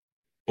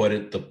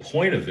 but the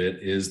point of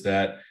it is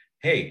that,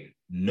 hey,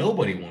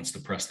 nobody wants to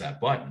press that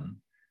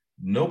button.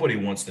 Nobody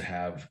wants to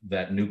have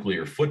that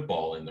nuclear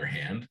football in their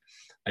hand.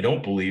 I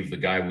don't believe the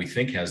guy we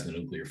think has the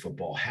nuclear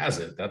football has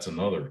it. That's a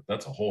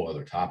whole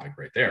other topic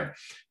right there.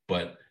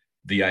 But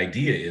the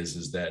idea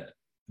is that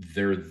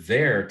they're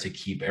there to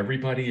keep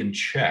everybody in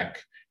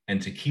check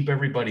and to keep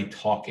everybody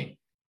talking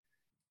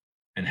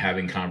and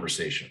having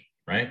conversation,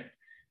 right?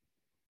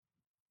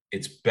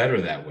 It's better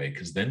that way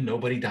because then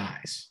nobody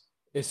dies.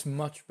 It's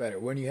much better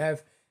when you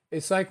have.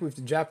 It's like with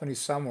the Japanese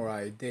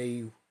samurai,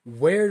 they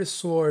wear the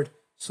sword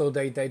so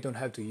they don't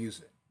have to use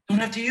it. Don't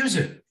have to use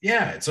it.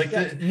 Yeah, it's like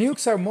Yeah, the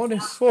nukes are modern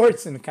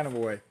swords in a kind of a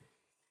way.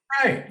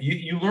 right.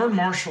 You learn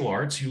martial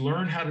arts, you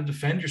learn how to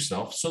defend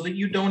yourself so that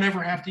you don't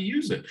ever have to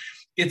use it.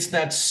 It's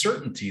that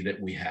certainty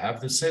that we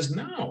have that says,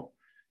 no,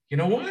 you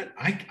know what?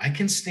 I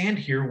can stand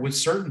here with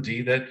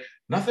certainty that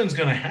nothing's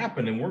going to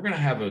happen and we're going to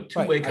have a Right,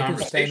 two-way I can stand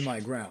conversation. my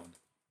ground.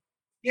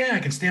 Yeah, I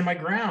can stand my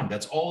ground.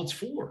 That's all it's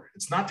for.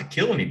 It's not to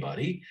kill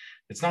anybody.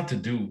 It's not to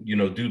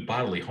do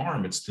bodily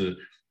harm. It's to,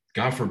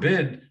 God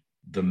forbid,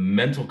 the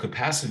mental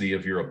capacity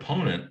of your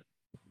opponent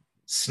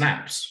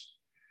snaps.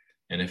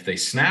 And if they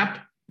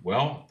snap,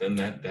 well, then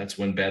that's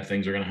when bad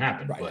things are going to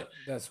happen. Right, But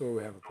that's where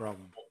we have a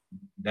problem.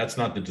 that's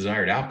not the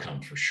desired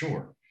outcome for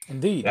sure.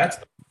 Indeed.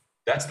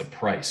 That's the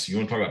price. You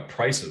want to talk about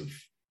price of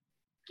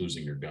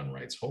losing your gun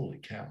rights? Holy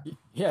cow!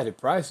 Yeah, the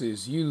price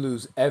is you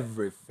lose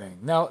everything.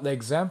 Now, the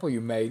example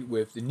you made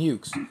with the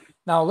nukes.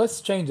 Now,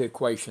 let's change the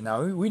equation.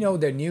 Now, we know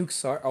that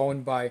nukes are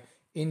owned by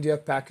India,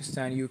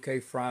 Pakistan,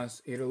 UK,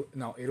 France, Italy.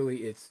 No, Italy,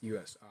 it's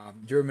US.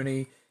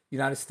 Germany,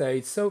 United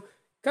States. So,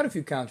 quite a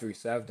few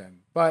countries have them.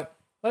 But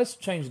let's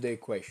change the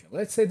equation.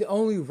 Let's say that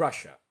only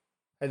Russia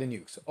had the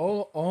nukes,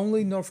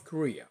 only North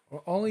Korea,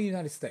 or only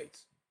United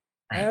States.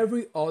 Right.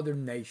 Every other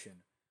nation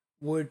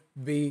would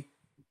be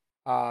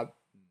uh,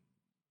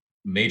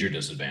 Major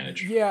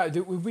disadvantage. yeah, they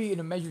would be in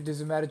a major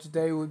disadvantage.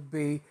 They would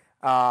be,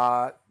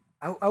 I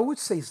would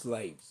say,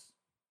 slaves.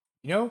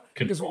 You know,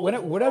 because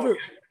Control.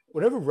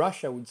 whatever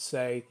Russia would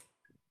say,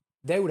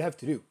 they would have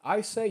to do.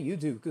 I say you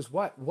do because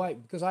why? Why?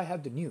 Because I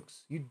have the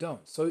nukes. You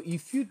don't. So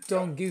if you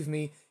don't give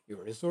me your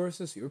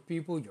resources, your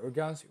people, your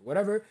guns, your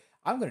whatever,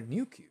 I'm gonna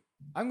nuke you.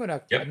 I'm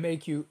gonna Yep.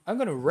 make you. I'm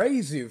gonna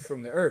raise you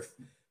from the earth.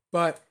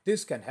 But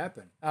this can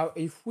happen. Now,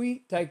 if we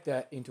take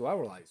that into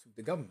our lives with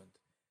the government,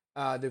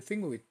 the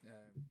thing we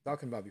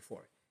talking about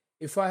before.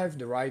 If I have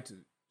the right to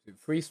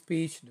free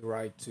speech, the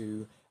right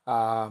to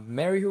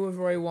marry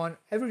whoever I want,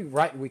 every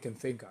right we can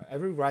think of,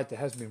 every right that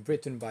has been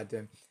written by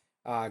the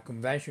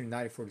Convention in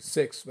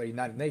 1946 by the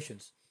United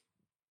Nations,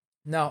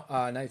 now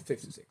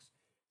 1956.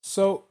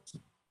 So,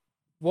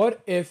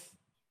 what if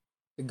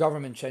the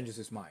government changes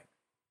its mind?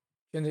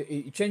 And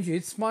it changes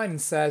its mind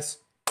and says,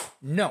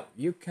 no,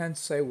 you can't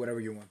say whatever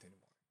you want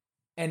anymore.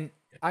 And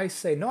I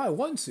say, no, I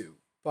want to,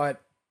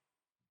 but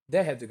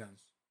they have the guns.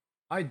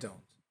 I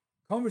don't.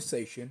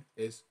 Conversation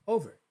is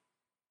over.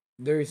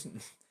 There is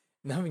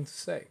nothing to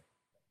say.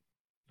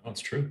 No,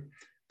 it's true.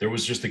 There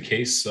was just a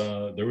case.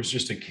 There was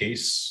just a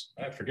case.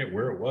 I forget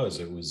where it was.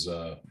 It was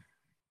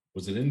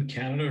it in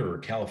Canada or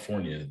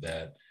California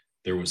that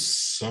there was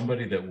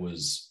somebody that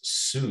was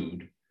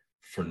sued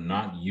for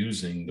not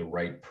using the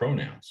right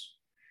pronouns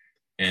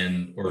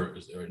and or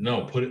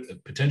no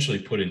potentially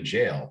put in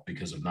jail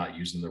because of not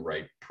using the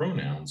right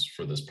pronouns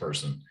for this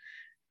person,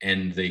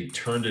 and they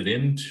turned it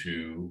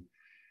into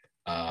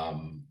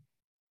um,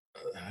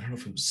 I don't know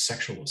if it was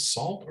sexual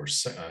assault or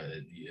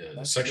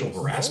That's sexual just false.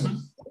 harassment,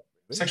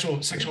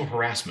 Really? sexual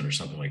harassment or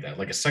something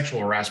like a sexual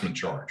harassment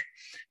charge.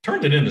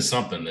 Turned it into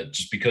something that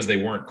just because they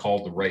weren't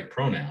called the right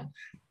pronoun,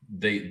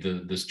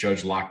 this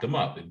judge locked them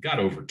up. It got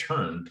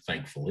overturned,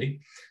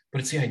 thankfully,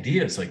 but it's the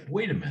idea. It's like,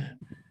 wait a minute,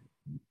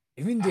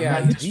 Even the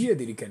I'm not used. idea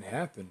that it can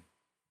happen.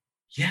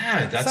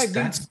 Yeah, It's like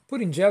being that's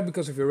put in jail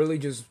because of your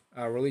religious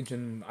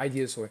religion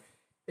ideas, or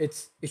it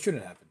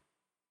shouldn't happen.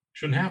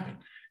 shouldn't happen.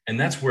 And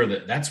that's where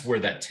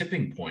that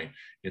tipping point.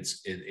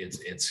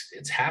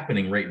 It's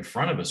happening right in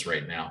front of us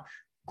right now,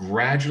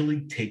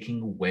 gradually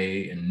taking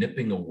away and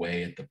nipping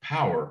away at the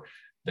power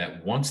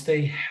that once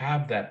they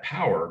have that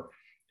power,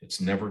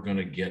 it's never going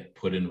to get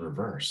put in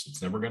reverse.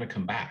 It's never going to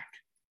come back.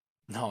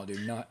 No, they're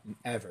not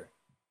ever.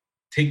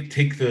 Take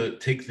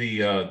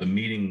the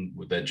meeting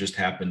that just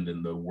happened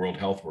in the World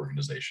Health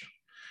Organization.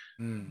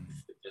 Mm.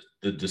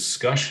 The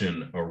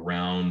discussion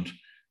around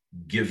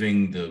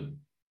giving the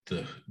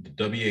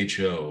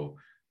WHO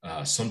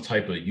some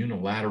type of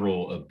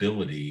unilateral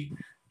ability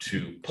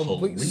to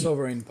Complete police.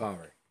 sovereign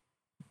power.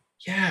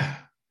 Yeah,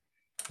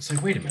 it's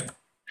like, wait a minute.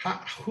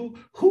 Who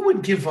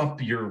would give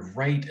up your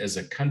right as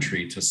a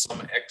country to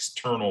some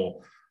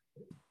external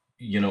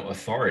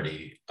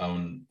authority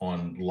on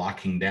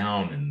locking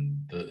down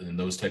and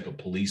those type of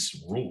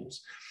police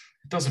rules?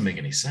 It doesn't make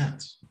any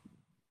sense.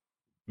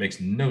 Makes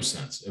no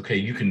sense. Okay,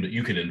 you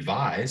can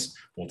advise.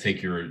 We'll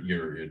take your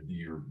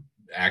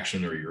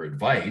action or your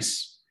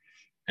advice,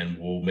 and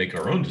we'll make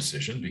our own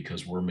decision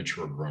because we're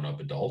mature grown-up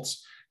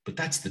adults. But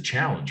that's the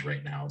challenge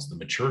right now, is the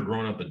mature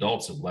grown-up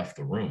adults have left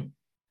the room.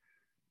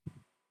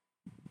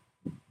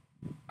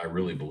 I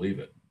really believe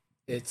it.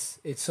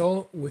 It's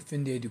all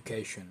within the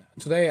education.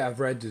 Today I've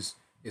read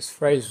this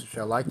phrase which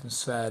I liked and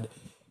said,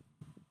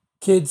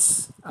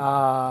 Kids,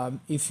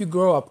 if you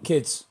grow up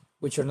kids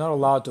which are not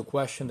allowed to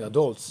question the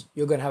adults,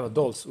 you're gonna have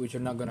adults which are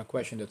not gonna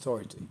question the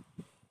authority.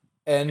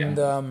 Yeah. And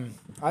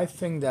I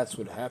think that's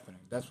what happening.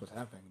 That's what's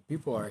happening.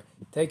 People are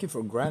taking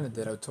for granted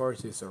that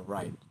authorities are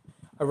right.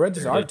 I read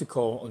this There it is.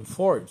 article on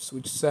Forbes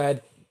which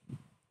said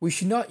we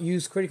should not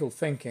use critical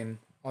thinking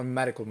on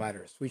medical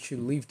matters. We should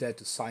leave that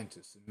to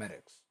scientists and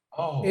medics.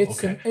 Oh, It's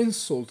okay. an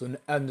insult, and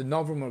the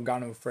novel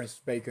Morgana of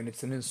Francis Bacon,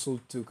 it's an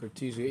insult to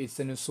Cartesia, it's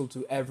an insult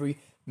to every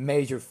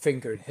major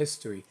thinker in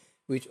history,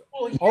 which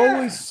Well,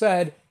 always yeah.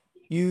 said,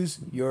 use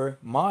your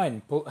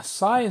mind.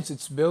 Science,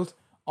 it's built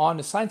on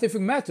a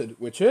scientific method,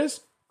 which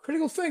is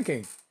critical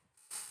thinking.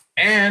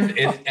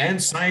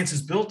 And science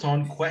is built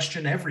on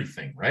question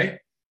everything, right?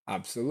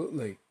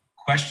 Absolutely.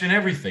 Question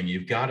everything.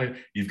 You've got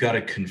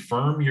to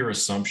confirm your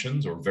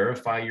assumptions or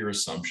verify your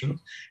assumptions,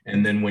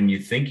 and then when you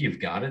think you've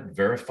got it,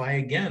 verify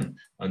again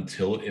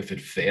until if it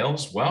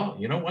fails, well,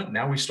 you know what?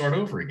 Now we start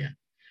over again.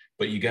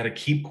 But you got to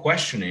keep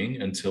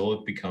questioning until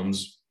it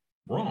becomes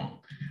wrong.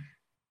 Yeah,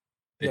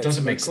 It it's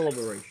doesn't make about sense.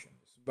 collaboration,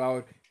 it's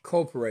about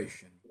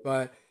cooperation.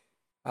 But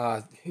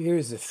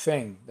here's the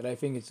thing that I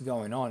think is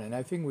going on, and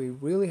I think we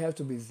really have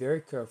to be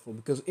very careful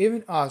because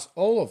even us,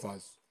 all of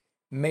us,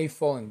 may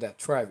fall in that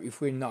trap if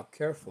we're not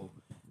careful.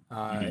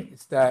 Mhm.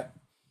 It's that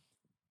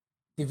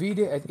divide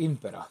et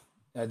impera,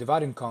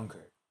 divide and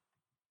conquer.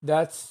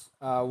 That's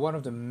one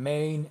of the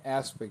main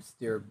aspects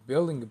they're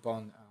building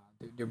upon.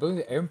 They're building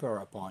the empire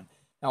upon.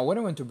 Now, when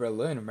I went to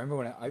Berlin, remember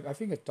when I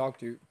think I talked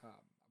to you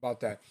about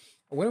that.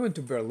 When I went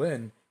to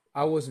Berlin,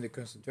 I was in the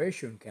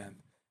concentration camp.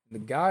 The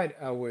guide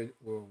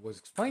was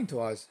explaining to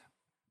us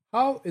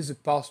how is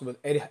it possible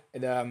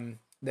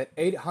that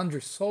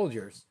 800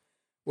 soldiers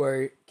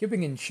were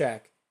keeping in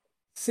check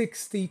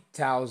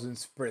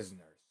 60,000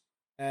 prisoners.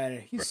 And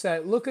he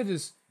said, look at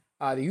this,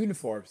 the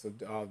uniforms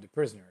of the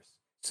prisoners.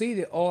 See,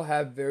 they all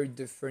have very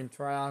different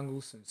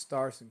triangles and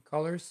stars and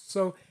colors.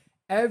 So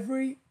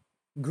every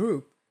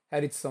group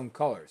had its own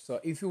color. So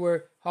if you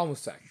were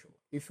homosexual,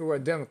 if you were a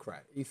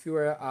Democrat, if you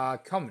were a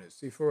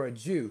communist, if you were a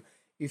Jew,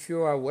 if you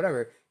were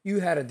whatever, you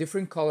had a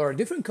different color,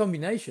 different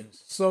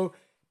combinations. So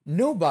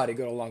nobody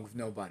got along with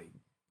nobody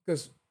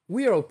because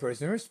we are all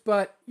prisoners.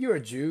 But you're a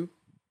Jew,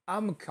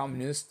 I'm a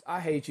communist. I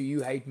hate you,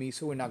 you hate me,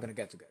 so we're not gonna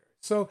get together.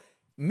 So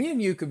me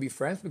and you could be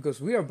friends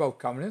because we are both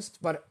communists.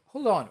 But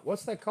hold on,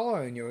 what's that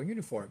color in your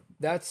uniform?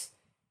 That's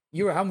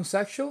you're a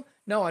homosexual.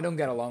 No, I don't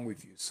get along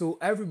with you. So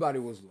everybody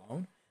was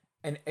alone,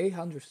 and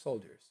 800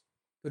 soldiers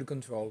could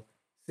control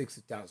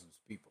 60,000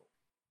 people.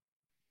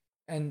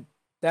 And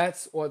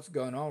that's what's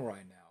going on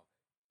right now.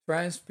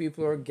 Trans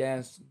people are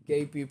against,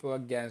 gay people are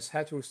against,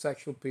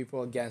 heterosexual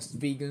people against,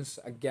 vegans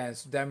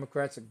against,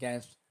 Democrats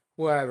against,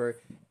 whoever.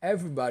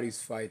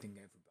 Everybody's fighting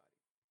everybody.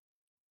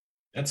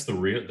 That's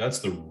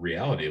the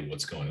reality of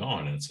what's going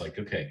on. And it's like,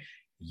 okay,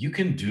 you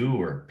can do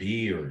or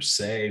be or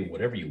say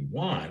whatever you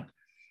want.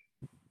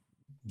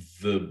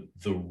 The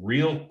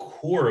real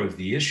core of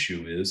the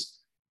issue is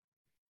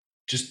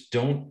just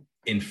don't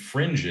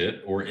infringe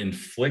it or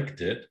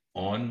inflict it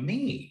on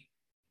me.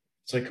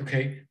 It's like,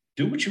 okay,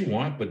 do what you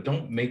want, but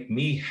don't make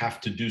me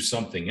have to do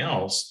something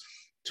else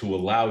to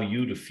allow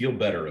you to feel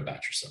better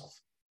about yourself.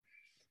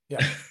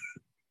 Yeah.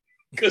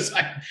 Because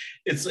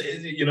it's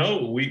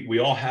we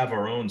all have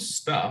our own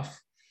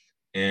stuff,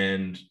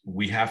 and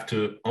we have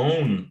to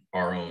own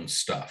our own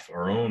stuff,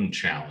 our own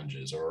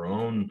challenges, our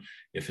own,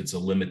 if it's a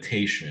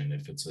limitation,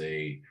 if it's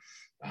a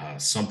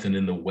something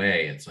in the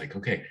way, it's like,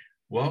 okay,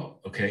 well,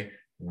 okay,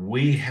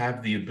 we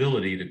have the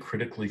ability to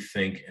critically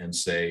think and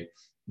say,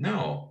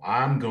 no,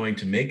 I'm going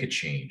to make a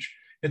change.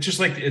 It's just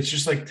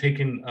like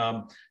taking,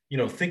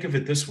 think of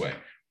it this way.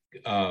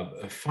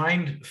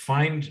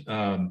 Find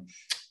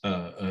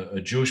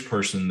a Jewish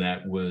person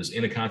that was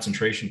in a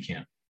concentration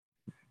camp,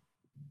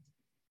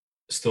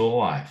 still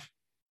alive.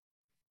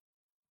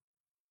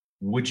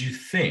 Would you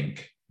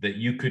think that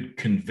you could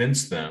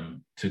convince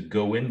them to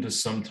go into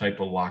some type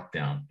of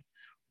lockdown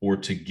or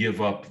to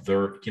give up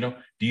do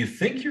you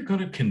think you're going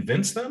to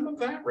convince them of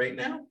that right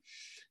now?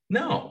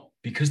 No,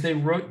 because they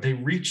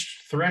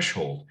reached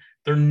threshold.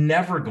 They're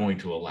never going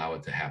to allow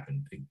it to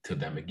happen to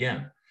them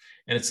again.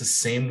 And it's the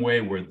same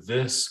way where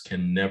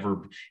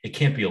it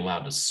can't be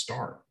allowed to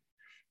start.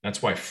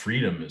 That's why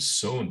freedom is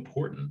so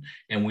important.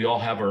 And we all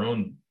have our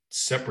own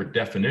separate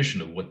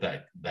definition of what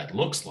that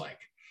looks like.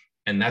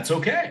 And that's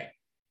okay.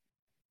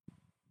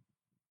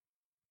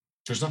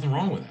 There's nothing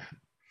wrong with that.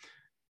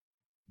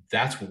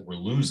 That's what we're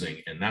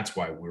losing. And that's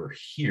why we're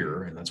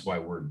here. And that's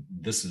why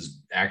this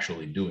is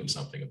actually doing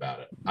something about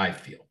it, I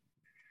feel.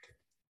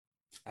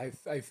 I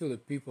feel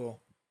that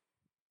people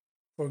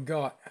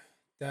forgot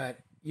that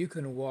you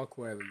can walk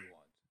wherever you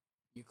want.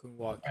 You can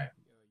walk Right.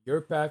 your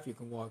path, you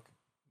can walk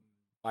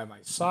by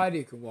my side,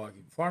 you can walk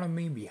in front of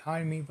me,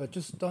 behind me, but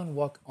just don't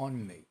walk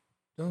on me.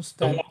 Don't Don't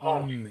stand walk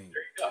on me. on me. There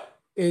you go.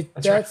 It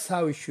That's right. That's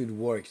how it should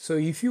work. So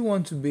if you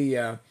want to be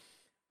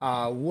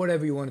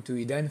whatever you want to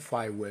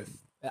identify with,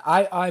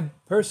 I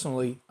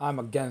personally I'm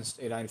against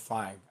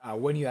identifying.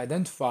 When you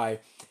identify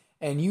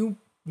and you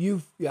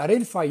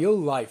identify your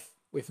life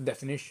with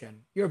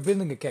definition, you're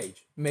building a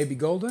cage. Maybe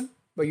golden,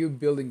 but you're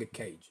building a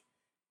cage.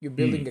 You're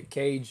building a Hmm.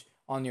 cage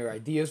on your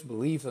ideas,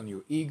 beliefs, on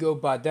your ego,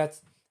 but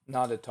that's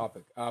not the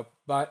topic.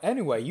 But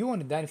anyway, you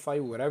want to identify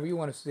whatever you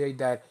want to say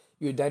that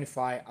you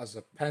identify as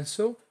a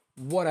pencil,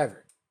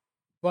 whatever.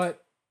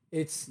 But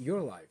it's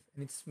your life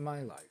and it's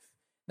my life.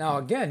 Now,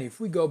 again, if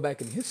we go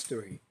back in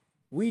history,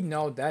 we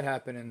know that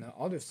happened in the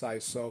other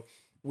side. So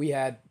we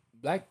had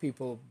black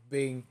people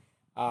being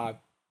uh,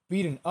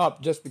 beaten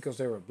up just because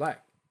they were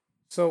black.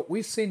 So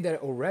we've seen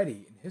that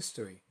already in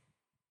history.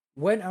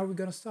 When are we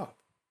going to stop?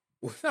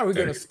 When are we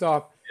going to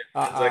stop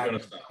When's that going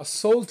to stop?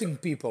 assaulting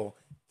people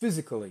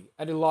physically,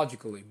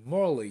 ideologically,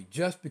 morally,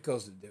 just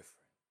because they're different?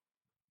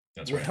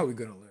 That's When right. are we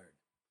going to learn?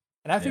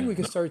 And I think Yeah. we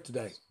can No, start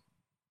today.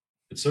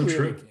 it's We so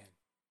really true. can.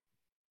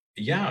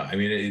 Yeah. I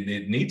mean,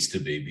 it needs to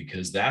be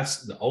because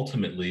that's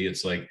ultimately,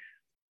 it's like,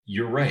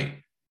 you're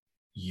right.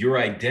 Your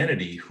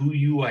identity, who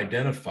you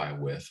identify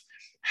with,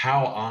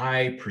 how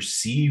I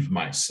perceive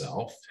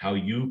myself, how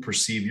you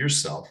perceive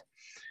yourself,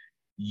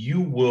 you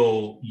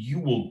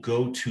will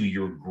go to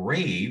your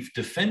grave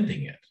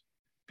defending it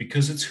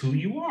because it's who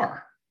you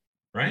are,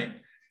 right?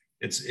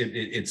 It's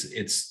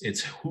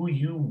who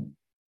you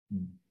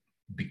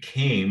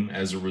became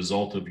as a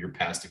result of your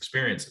past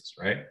experiences,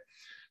 right?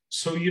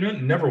 So you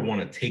don't never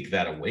want to take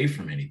that away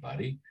from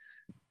anybody,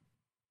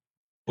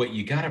 but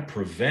you got to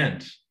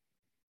prevent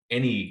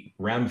any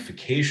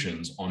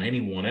ramifications on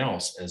anyone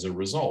else as a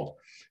result.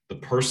 The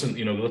person,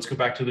 let's go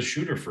back to the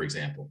shooter, for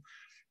example.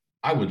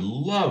 I would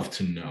love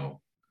to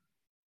know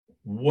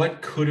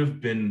what could have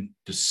been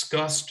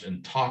discussed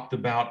and talked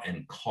about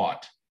and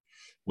caught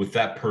with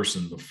that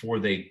person before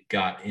they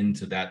got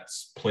into that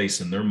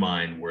place in their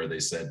mind where they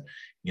said,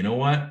 you know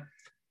what?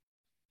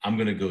 I'm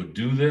going to go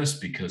do this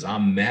because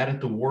I'm mad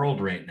at the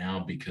world right now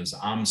because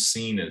I'm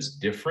seen as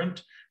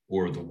different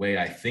or the way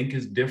I think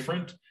is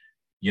different.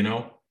 You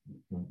know,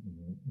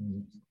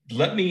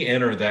 let me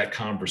enter that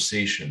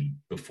conversation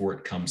before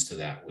it comes to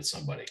that with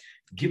somebody.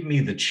 Give me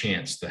the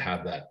chance to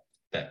have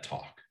that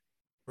talk.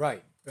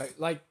 Right, right.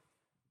 Like,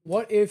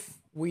 what if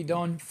we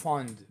don't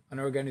fund an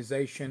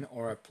organization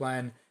or a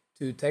plan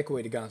to take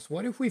away the guns?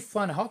 What if we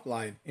fund a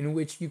hotline in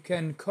which you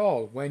can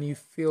call when you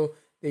feel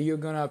that you're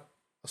gonna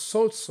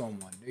assault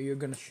someone, that you're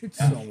gonna shoot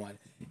Yeah. someone?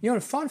 You know,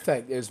 the fun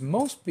fact is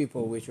most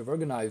people which have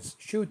organized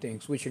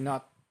shootings, which are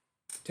not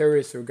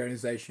terrorist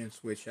organizations,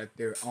 which have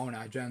their own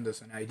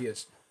agendas and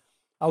ideas,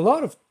 a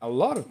lot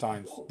of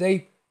times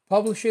they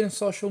publish it in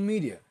social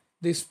media.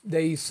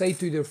 They say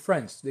to their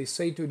friends, they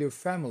say to their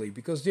family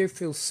because they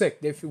feel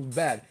sick, they feel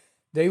bad,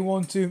 they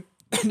want to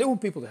they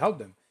want people to help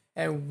them.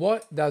 And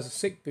what does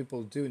sick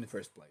people do in the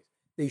first place?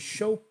 They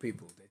show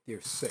people that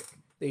they're sick,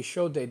 they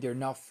show that they're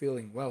not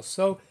feeling well.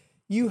 So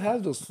you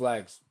have those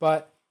flags,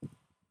 but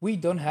we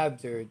don't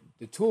have the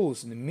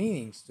tools and the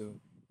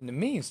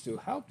means to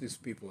help these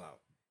people out.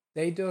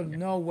 They don't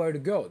know where to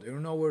go. They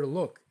don't know where to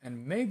look.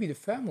 And maybe their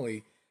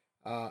families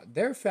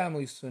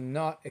are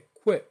not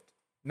equipped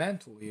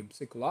mentally and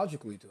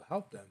psychologically to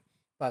help them,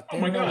 but Oh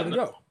they my don't know where God, to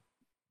no, go.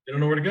 they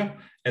don't know where to go,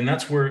 and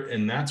that's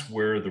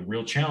where the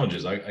real challenge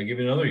is. I give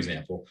you another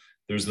example.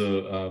 There's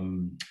a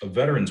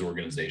veterans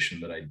organization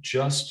that I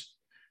just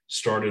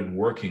started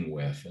working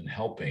with and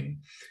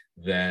helping.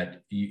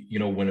 That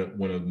when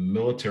a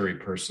military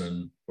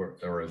person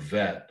or a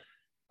vet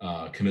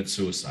commits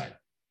suicide,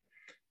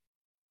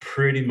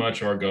 pretty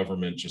much our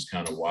government just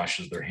kind of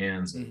washes their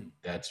hands and Mhm.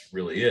 that's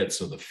really it.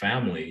 So the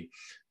family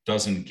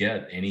doesn't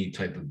get any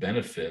type of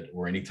benefit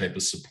or any type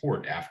of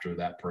support after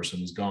that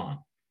person is gone,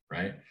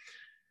 right?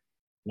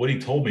 What he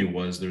told me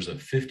was there's a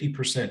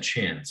 50%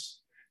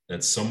 chance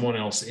that someone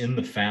else in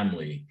the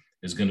family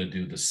is going to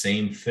do the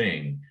same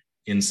thing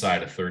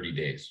inside of 30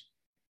 days.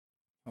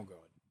 Oh God.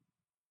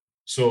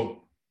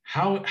 So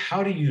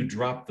how do you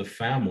drop the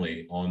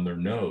family on their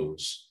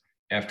nose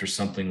after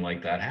something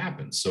like that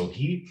happens? So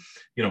you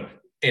know,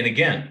 and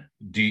again,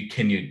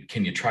 can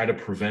you try to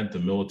prevent the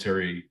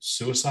military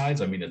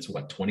suicides? I mean, it's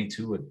what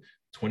 22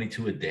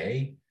 a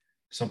day,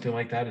 something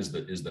like that is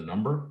the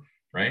number,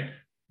 right?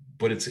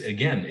 But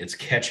it's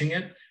catching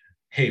it.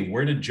 Hey,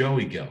 where did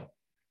Joey go?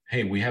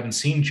 Hey, we haven't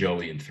seen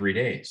Joey in 3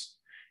 days.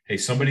 Hey,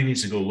 somebody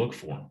needs to go look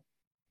for him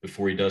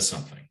before he does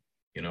something.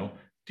 You know,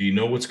 do you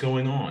know what's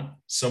going on?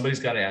 Somebody's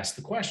got to ask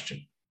the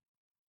question,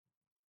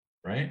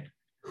 right?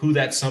 Who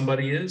that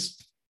somebody is,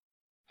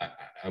 I,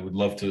 I would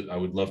love to. I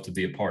would love to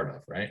be a part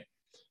of, right?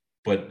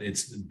 But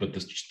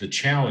the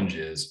challenge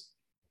is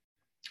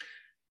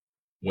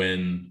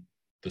when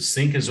the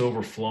sink is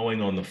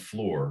overflowing on the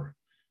floor.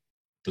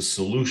 The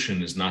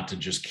solution is not to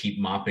just keep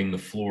mopping the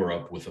floor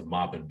up with a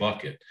mop and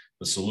bucket.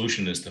 The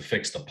solution is to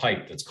fix the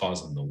pipe that's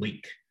causing the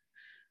leak.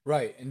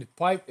 Right. And the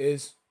pipe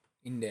is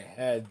in the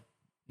head,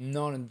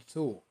 not on the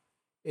tool.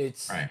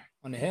 It's Right.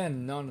 on the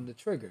hand, not on the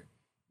trigger.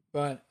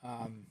 But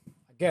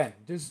again,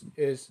 this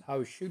is how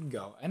it should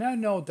go. And I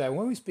know that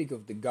when we speak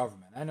of the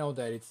government, I know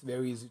that it's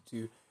very easy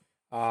to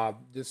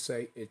just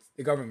say it's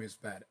the government is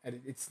bad.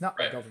 And it's not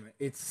the Right. government.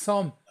 It's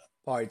some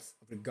parts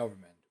of the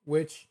government,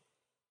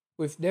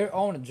 with their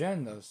own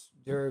agendas.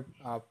 They're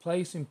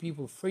placing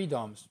people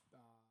freedoms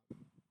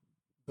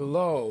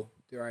below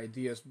their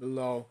ideas,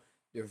 below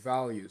their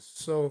values.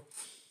 So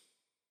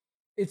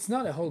it's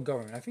not a whole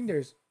government. I think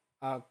there's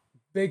a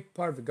big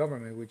part of the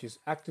government which is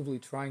actively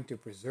trying to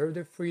preserve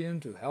their freedom,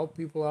 to help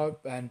people out,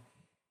 and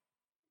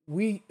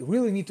we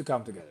really need to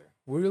come together.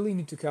 We really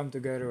need to come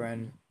together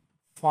and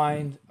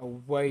find a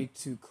way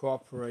to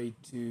cooperate,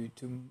 to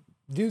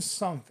do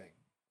something,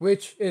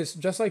 which is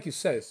just like you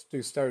said,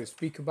 to start to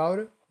speak about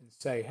it and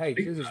say, "Hey,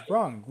 this is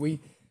wrong. We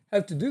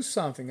have to do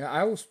something."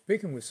 I was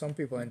speaking with some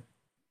people and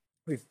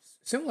with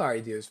similar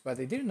ideas, but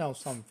they didn't know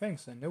some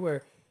things, and they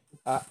were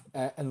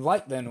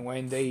enlightened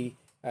when they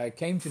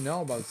came to know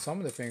about some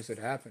of the things that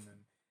happened,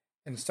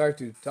 and start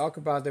to talk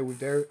about it with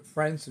their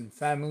friends and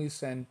families,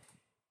 and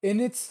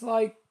it's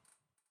like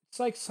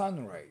sun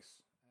rays.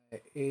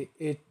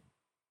 It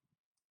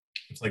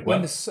It's like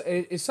when the what?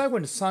 it's like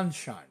when the sun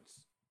shines,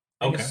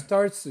 and it Okay.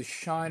 starts to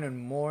shine on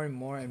more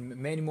and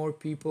many more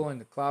people, and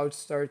the clouds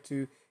start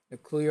to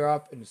clear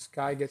up, and the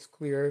sky gets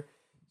clearer.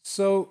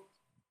 So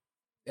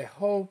the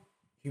whole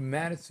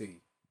humanity,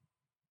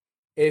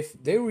 if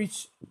they reach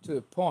to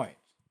a point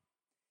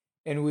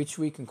in which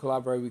we can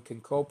collaborate, we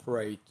can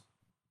cooperate,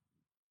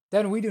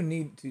 then we don't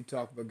need to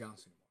talk about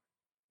guns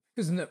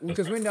anymore. That's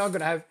Because we're not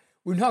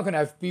gonna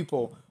have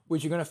people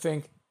which are gonna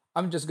think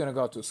I'm just gonna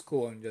go to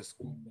school and just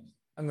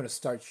I'm gonna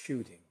start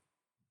shooting.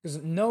 Because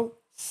no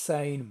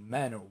sane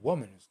man or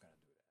woman is gonna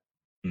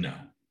do no,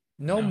 that.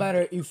 No no.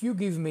 matter if you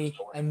give me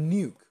a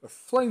nuke, a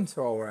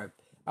flamethrower,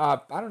 I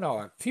don't know,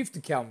 a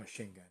 50 cal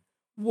machine gun,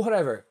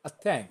 whatever, a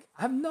tank,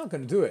 I'm not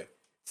gonna do it.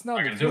 It's not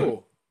Not the gonna do it.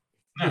 tool,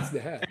 No. it's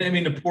the head. And I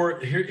mean, to pour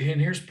here, and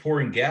here's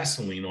pouring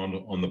gasoline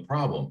on the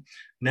problem.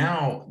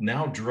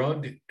 Now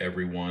drug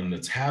everyone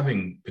that's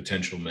having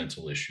potential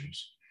mental issues,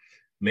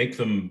 make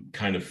them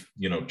kind of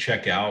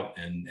check out,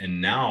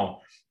 and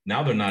now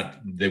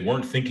they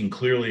weren't thinking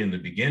clearly in the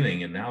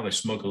beginning, and now they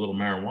smoke a little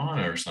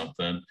marijuana or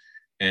something,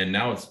 and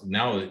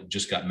now it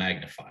just got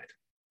magnified.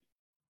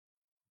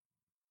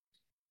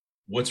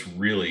 What's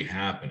really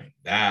happening?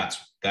 That's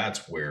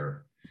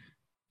where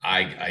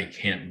I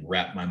can't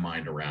wrap my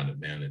mind around it,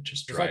 man. It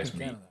just It's like in drives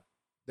me. Canada.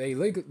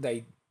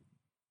 They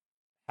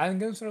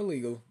handguns are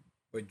legal,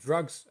 but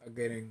drugs are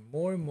getting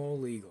more and more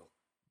legal.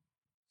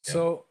 Yep.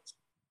 So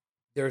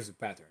there's a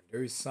pattern.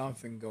 There is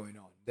something going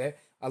on.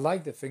 I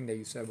like the thing that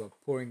you said about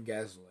pouring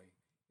gasoline.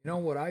 You know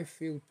what I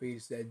feel, Pete,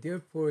 is that they're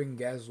pouring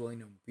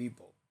gasoline on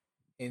people,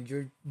 and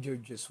you're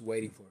just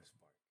waiting for a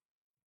spark.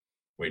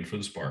 Waiting for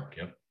the spark.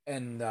 Yep.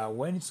 And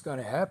when it's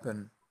gonna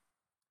happen,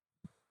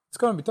 it's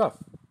gonna be tough.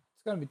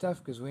 It's gonna be tough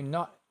because we're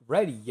not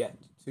ready yet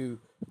to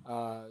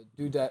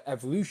do that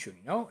evolution.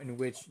 In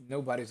which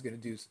nobody's gonna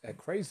do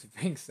crazy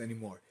things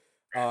anymore.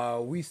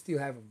 We still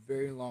have a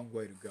very long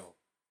way to go.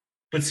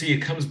 But see, it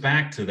comes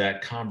back to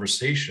that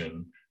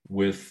conversation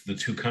with the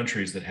two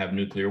countries that have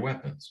nuclear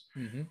weapons.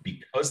 Hmm.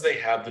 Because they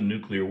have the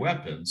nuclear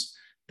weapons,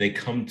 they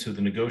come to the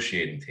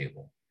negotiating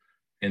table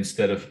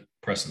instead of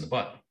pressing the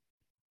button.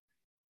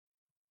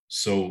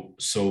 So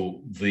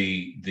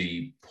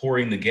the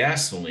pouring the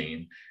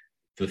gasoline,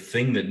 the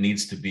thing that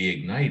needs to be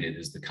ignited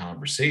is the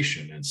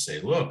conversation, and say,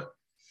 look,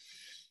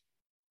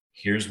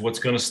 here's what's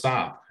going to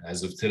stop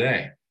as of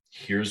today.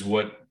 Here's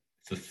where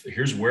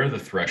the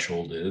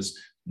threshold is.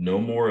 No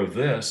more of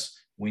this.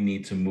 We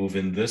need to move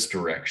in this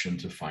direction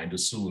to find a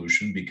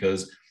solution,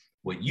 because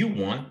what you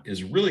want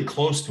is really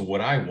close to what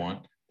I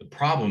want. The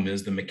problem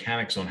is the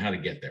mechanics on how to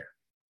get there.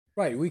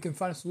 Right, we can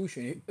find a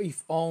solution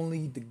if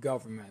only the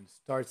government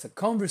starts a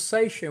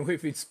conversation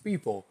with its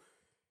people.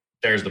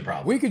 There's the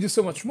problem. We could do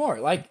so much more.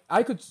 Like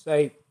I could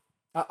say,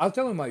 I'll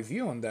tell you my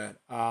view on that.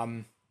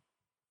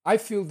 I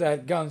feel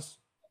that guns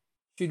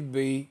should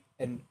be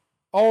and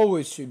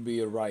always should be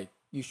a right.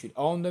 You should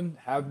own them,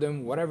 have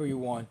them, whatever you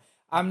want.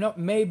 I'm not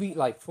maybe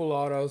like full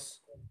autos,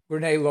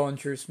 grenade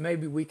launchers.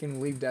 Maybe we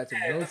can leave that to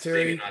the That's maybe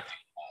military. not.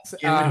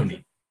 Yeah, we Uh, don't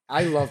need.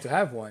 I love to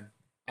have one.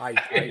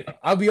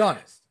 I'll be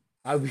honest.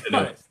 I'll be You know,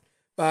 honest.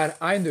 But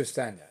I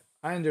understand that.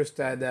 I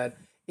understand that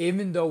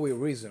even though we're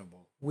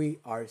reasonable, we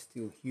are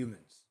still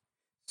humans.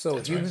 So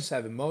that's right. humans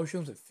have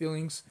emotions and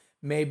feelings.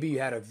 Maybe you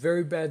had a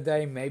very bad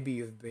day. Maybe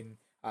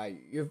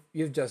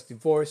you've just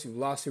divorced. You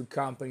lost your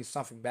company.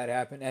 Something bad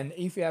happened. And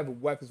if you have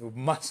weapons with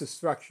mass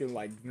destruction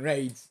like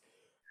grenades,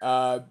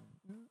 uh,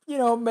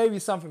 maybe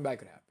something bad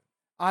could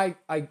happen.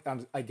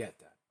 I get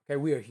that. Okay,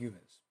 we are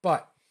humans,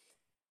 but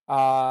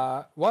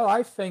well,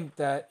 I think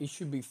that it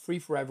should be free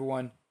for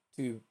everyone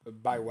to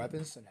buy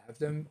weapons and have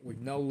them with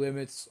no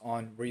limits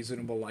on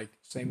reasonable, like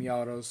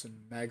semi-autos and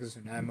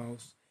magazines and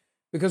ammos,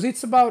 because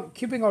it's about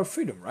keeping our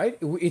freedom, right?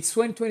 It's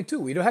 2022.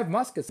 We don't have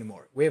muskets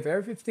anymore. We have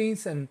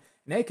AR-15s and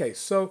AKs.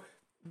 So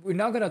we're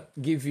not gonna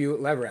give you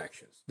lever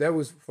actions. That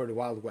was for the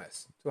Wild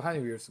West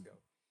 200 years ago.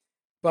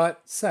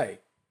 But say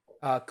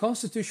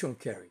constitutional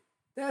carry.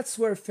 That's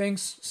where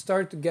things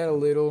start to get a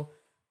little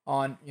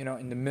on,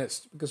 in the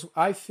mist, because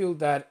I feel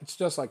that it's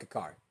just like a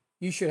car.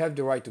 You should have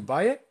the right to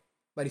buy it,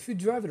 but if you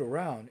drive it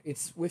around,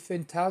 it's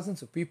within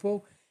thousands of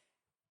people.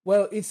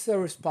 Well, it's a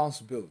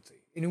responsibility.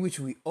 in which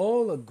we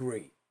all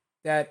agree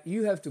that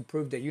you have to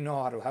prove that you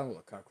know how to handle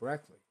a car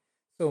correctly.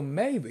 So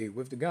maybe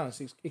with the guns,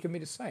 it can be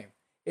the same.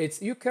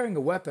 It's you're carrying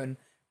a weapon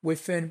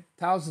within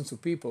thousands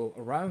of people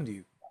around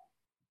you.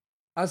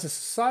 As a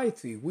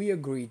society, we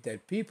agree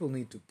that people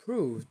need to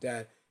prove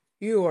that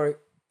you are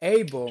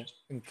able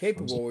and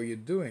capable of what you're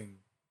doing.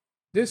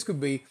 This could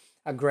be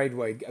a great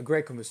way, a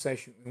great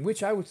conversation, in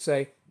which I would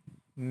say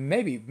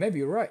maybe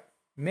you're right.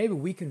 Maybe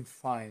we can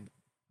find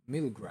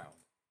middle ground.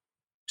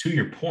 To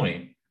your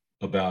point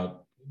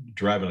about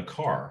driving a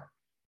car,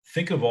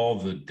 think of all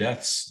the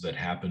deaths that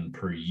happen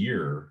per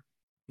year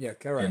Yeah, in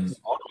correct.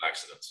 auto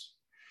accidents.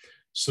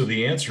 So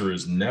the answer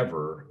is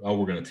never, oh,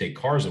 we're going to take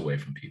cars away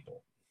from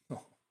people,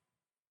 No,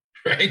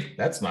 right?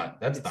 That's it's not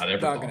ever not gonna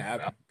thought about.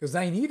 happen because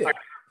I need it.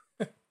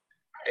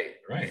 Right,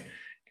 right.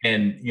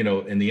 And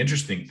and the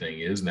interesting thing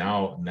is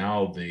now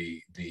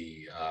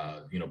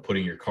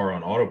putting your car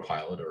on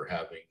autopilot or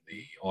having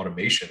the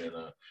automation in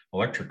a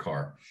electric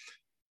car,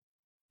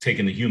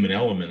 taking the human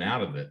element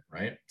out of it,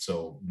 right?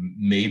 So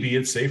maybe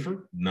it's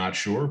safer, not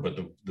sure, but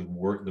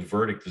the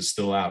verdict is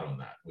still out on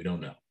that. We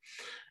don't know.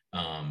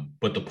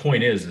 But the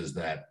point is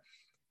that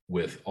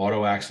with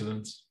auto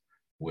accidents,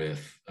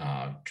 with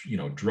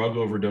drug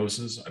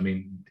overdoses, I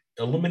mean,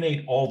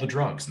 eliminate all the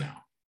drugs now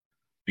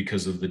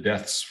because of the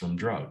deaths from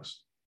drugs.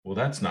 Well,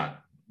 that's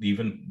not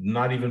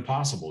even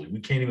possible. We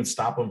can't even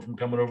stop them from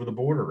coming over the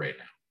border right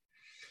now.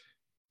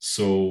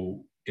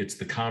 So it's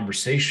the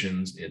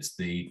conversations, it's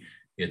the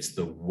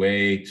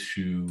way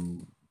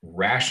to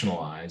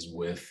rationalize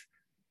with,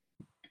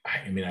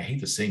 I mean, I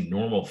hate to say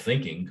normal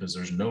thinking because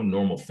there's no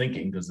normal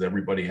thinking because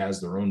everybody has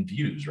their own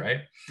views, right?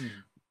 Hmm.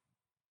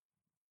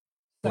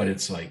 But Safe.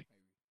 it's like,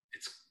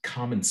 it's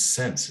common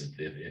sense if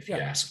you Yeah,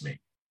 ask me.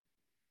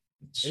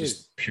 It's it is.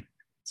 just pure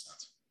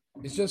sense.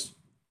 It's just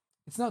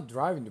it's not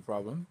driving the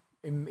problem.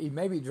 It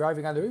may be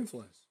driving under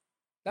influence.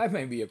 That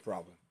may be a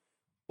problem.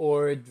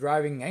 Or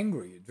driving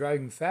angry,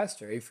 driving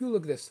faster. If you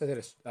look at the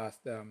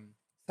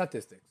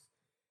statistics,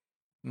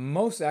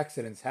 most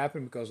accidents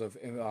happen because of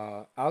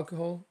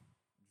alcohol,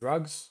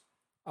 drugs,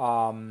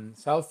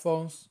 cell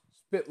phones,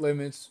 speed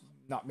limits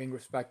not being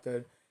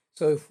respected.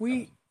 So if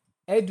we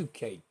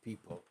educate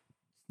people,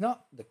 it's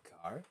not the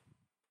car,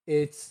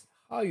 it's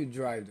how you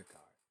drive the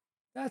car.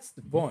 That's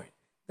the point.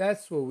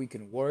 That's where we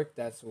can work.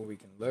 That's where we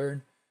can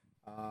learn.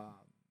 Um,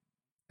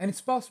 and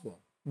it's possible.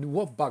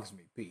 What bugs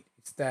me, Pete,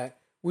 it's that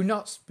we're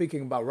not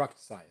speaking about rocket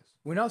science.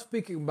 We're not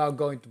speaking about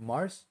going to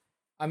Mars.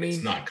 I It's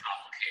mean, not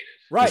complicated.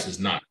 right. This is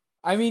not.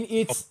 I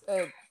mean,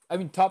 I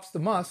mean, tops the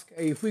Musk.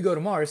 If we go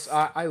to Mars,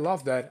 I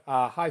love that.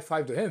 High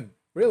five to him.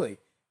 Really.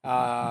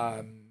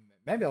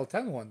 Maybe I'll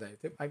tell him one day.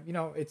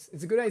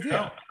 It's a good idea.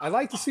 Hell, I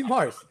like to see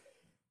Mars,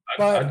 I'd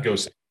but go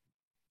say,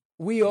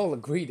 we all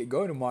agree that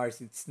going to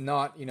Mars, it's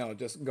not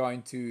just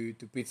going to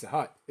Pizza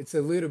Hut. It's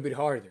a little bit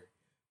harder,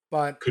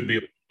 but could be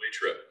a one-way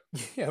trip.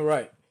 yeah,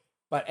 right.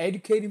 But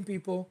educating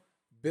people,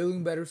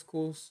 building better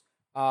schools,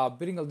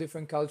 building a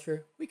different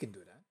culture, we can do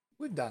that.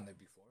 We've done that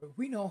before.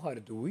 We know how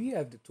to do. We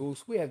have the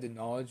tools. We have the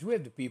knowledge. We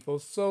have the people.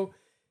 So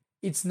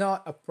it's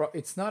not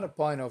a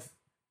point of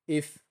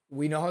if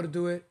we know how to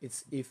do it.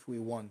 It's if we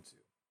want to.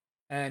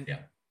 And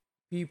Yeah.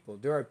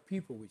 there are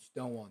people which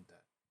don't want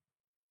that,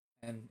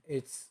 and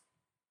it's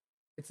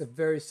a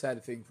very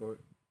sad thing for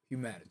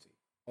humanity.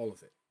 All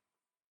of it.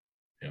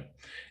 Yeah.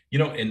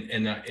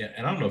 And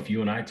I don't know if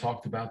you and I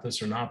talked about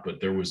this or not, but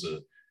there was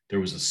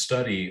a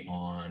study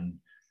on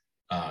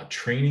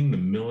training the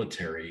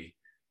military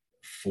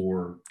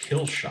for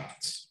kill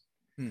shots.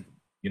 Hmm.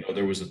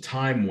 There was a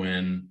time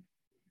when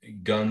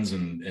guns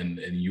and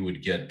you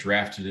would get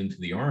drafted into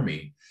the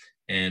army,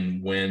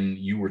 and when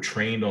you were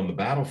trained on the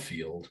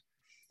battlefield,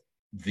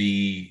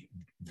 the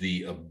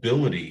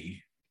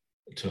ability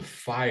to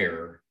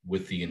fire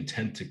with the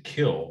intent to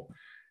kill,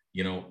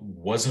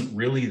 wasn't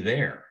really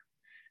there.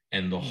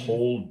 And the Mhm.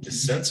 whole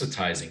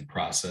desensitizing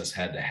process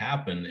had to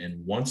happen.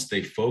 And once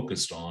they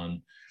focused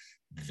on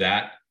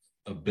that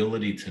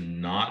ability to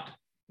not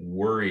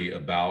worry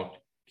about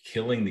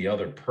killing the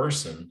other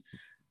person,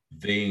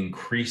 they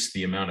increased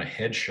the amount of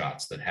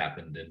headshots that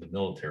happened in the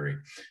military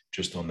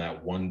just on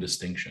that one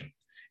distinction.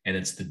 And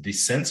it's the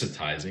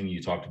desensitizing.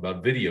 You talked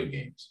about video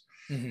games.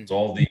 Mhm. It's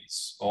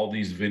all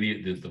these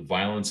video, the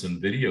violence in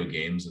video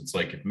games. It's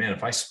like, man,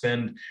 if I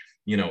spend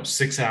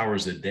 6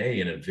 hours a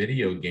day in a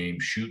video game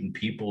shooting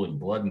people and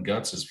blood and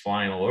guts is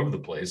flying all over the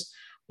place,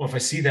 well, if I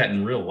see that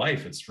in real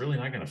life, it's really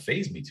not going to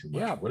phase me too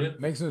much, Yeah, would it?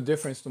 makes no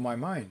difference to my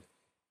mind.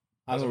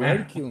 I'm Doesn't already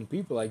matter. killing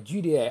people like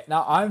GTA.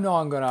 Now I know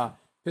I'm gonna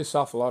piss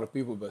off a lot of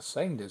people by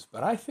saying this,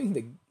 but I think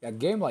that a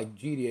game like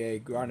GTA,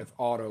 Grand Theft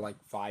Auto,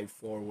 like 5,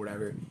 4,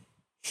 whatever,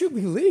 should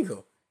be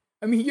legal.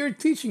 I mean, you're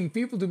teaching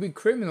people to be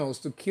criminals,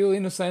 to kill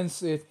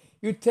innocents.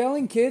 You're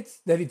telling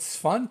kids that it's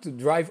fun to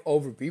drive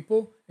over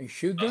people and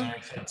shoot Doesn't them.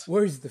 make sense.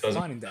 Where is the Doesn't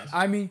fun in make that? sense.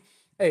 I mean,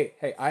 hey,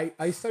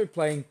 I started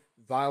playing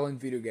violent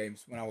video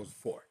games when I was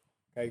 4.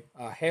 Okay,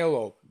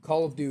 Halo,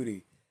 Call of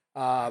Duty.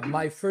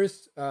 My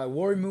first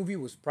war movie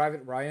was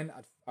Private Ryan.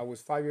 I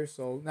was 5 years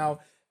old. Now,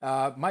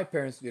 My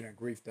parents didn't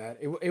agree with that.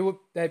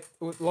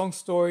 Long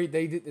story.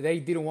 They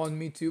didn't want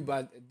me to,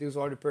 but this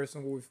other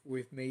person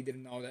with me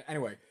didn't know that.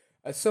 Anyway,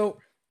 so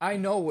I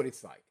know what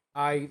it's like.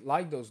 I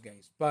like those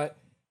games, but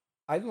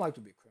I don't like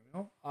to be a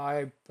criminal.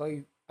 I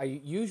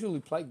usually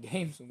play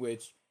games in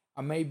which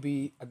I may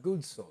be a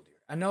good soldier.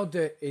 I know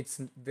that it's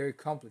a very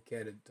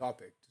complicated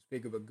topic to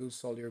speak of a good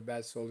soldier,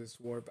 bad soldier's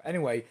war, but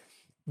anyway,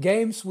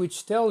 games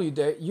which tell you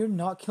that you're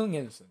not killing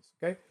innocents.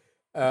 Okay,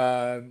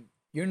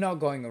 you're not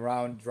going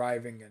around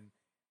driving and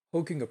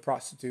hooking a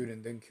prostitute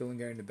and then killing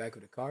her in the back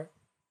of the car.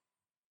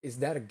 Is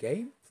that a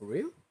game for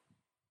real?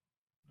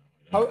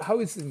 How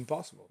is it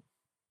impossible?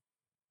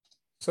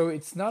 So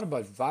it's not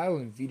about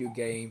violent video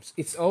games.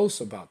 It's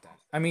also about that.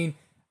 I mean,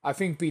 I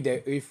think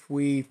Peter, if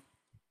we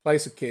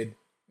place a kid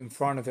in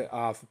front of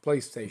a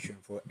PlayStation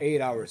for 8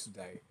 hours a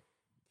day,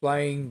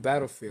 playing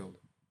Battlefield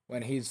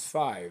when he's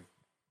 5,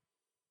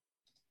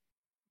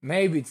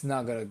 maybe it's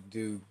not gonna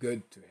do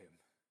good to him.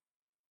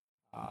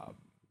 Um,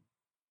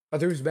 but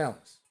there is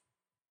balance.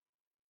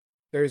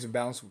 There is a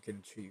balance we can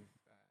achieve,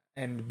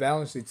 and the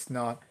balance it's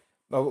not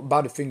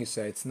about the thing you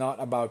say. It's not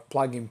about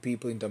plugging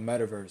people into a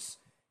metaverse,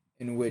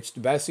 in which the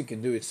best you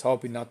can do is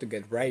hoping not to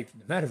get raped in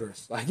the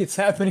metaverse, like it's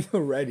happening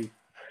already.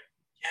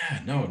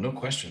 Yeah, no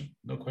question,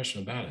 no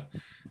question about it.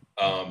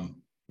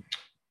 Um,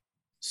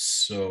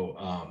 so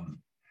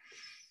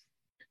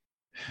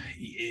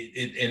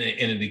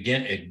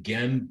it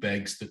again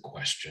begs the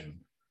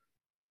question: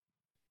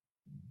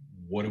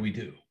 what do we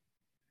do?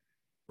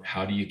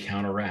 How do you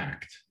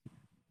counteract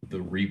the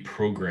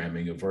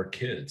reprogramming of our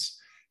kids?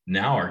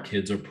 Now our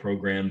kids are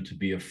programmed to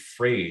be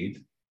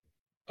afraid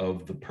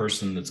of the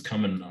person that's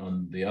coming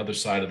on the other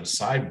side of the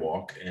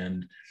sidewalk,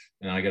 and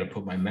I got to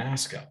put my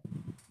mask up.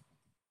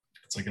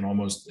 It's like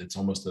it's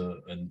almost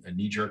a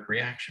knee-jerk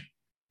reaction.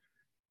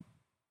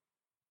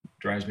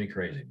 Drives me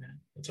crazy,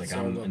 man. It's like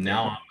I'm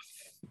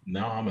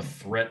a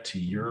threat to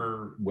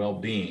your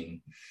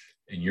well-being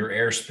in your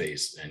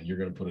airspace, and you're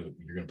gonna put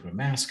a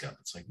mask up.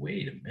 It's like,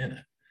 wait a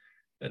minute,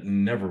 that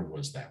never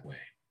was that way.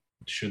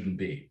 It shouldn't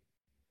be.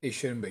 It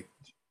shouldn't be.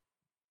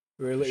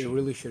 Really, it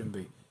really shouldn't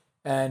be.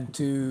 And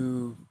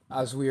to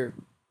as we're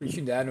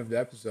reaching the end of the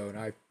episode,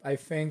 I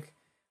think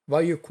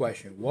about your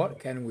question, what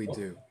can we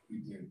do?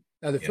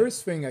 Now, the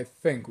first thing I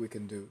think we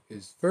can do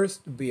is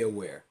first be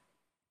aware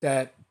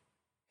that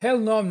hell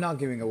no, I'm not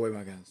giving away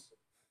my guns.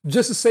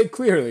 Just to say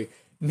clearly,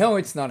 no,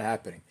 it's not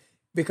happening.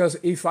 Because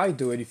if I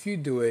do it, if you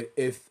do it,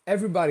 if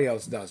everybody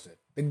else does it,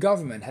 the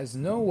government has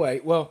no way.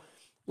 Well,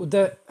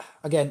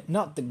 again,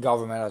 not the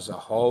government as a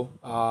whole.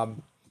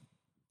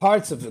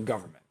 Parts of the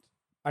government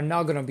are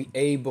not going to be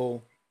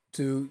able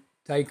to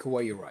take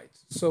away your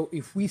rights. So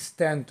if we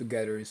stand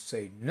together and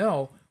say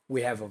no,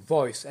 we have a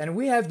voice, and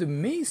we have the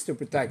means to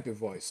protect the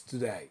voice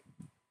today.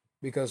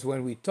 Because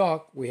when we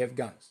talk, we have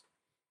guns.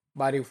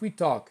 But if we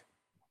talk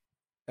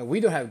and we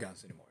don't have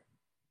guns anymore,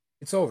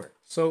 it's over.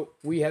 So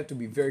we have to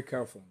be very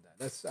careful on that.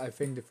 That's, I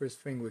think, the first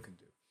thing we can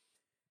do.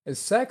 And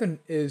second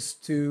is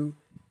to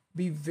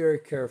be very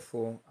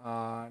careful.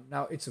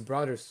 Now, it's a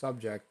broader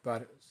subject,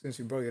 but since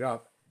you brought it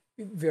up,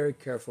 be very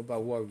careful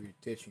about what we're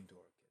teaching to our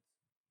kids.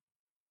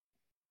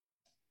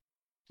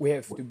 We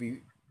have to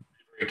be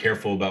very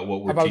careful about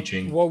what we're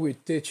teaching. What we're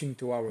teaching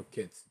to our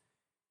kids.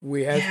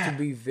 We have to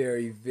be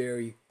very,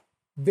 very,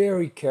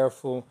 very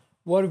careful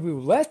what we're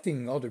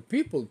letting other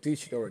people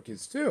teach to our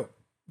kids too.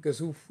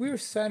 Because if we're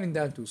sending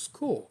them to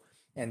school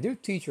and their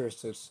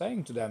teachers are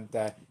saying to them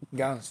that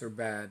guns are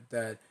bad,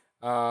 that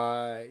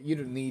you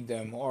don't need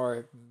them,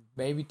 or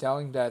maybe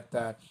telling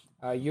that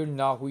you're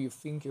not who you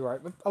think you are,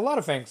 but a lot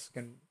of things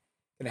can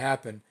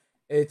happen.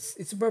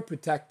 It's about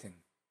protecting,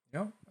 you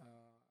know.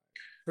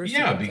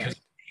 Because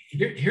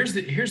here's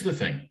the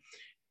thing.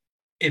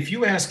 If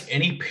you ask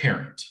any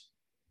parent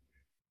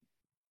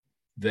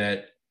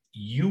that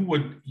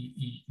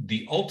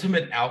the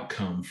ultimate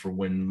outcome for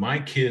when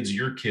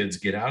your kids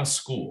get out of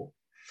school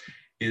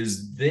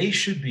is they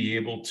should be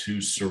able to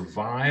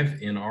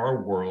survive in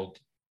our world,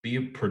 be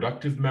a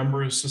productive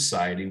member of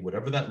society,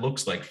 whatever that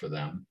looks like for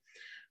them,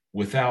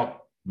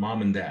 without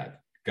mom and dad.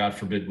 God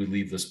forbid we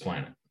leave this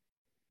planet.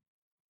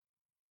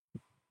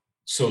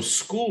 So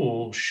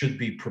school should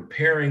be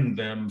preparing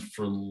them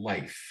for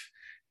life,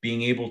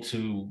 being able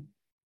to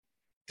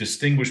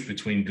distinguish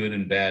between good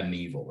and bad and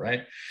evil,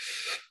 right?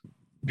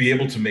 Be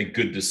able to make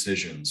good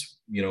decisions,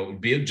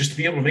 just to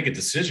be able to make a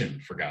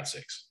decision, for God's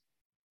sakes,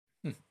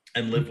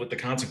 and live with the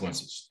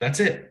consequences. That's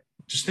it.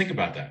 Just think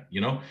about that.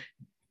 You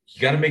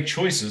got to make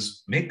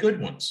choices, make good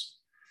ones,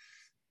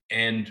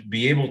 and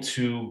be able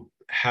to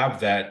have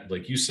that,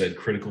 like you said,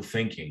 critical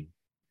thinking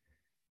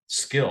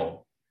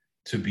skill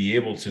to be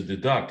able to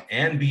deduct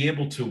and be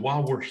able to,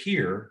 while we're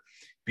here,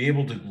 be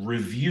able to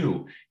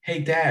review. Hey,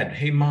 dad,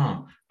 hey,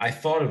 mom, I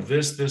thought of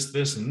this,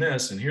 and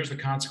this, and here's the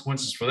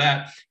consequences for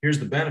that. Here's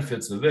the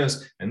benefits of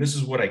this, and this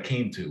is what I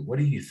came to. What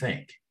do you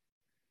think?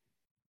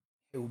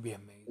 It would be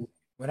amazing.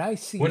 When I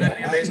see Wouldn't that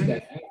be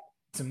amazing?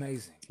 It's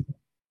amazing.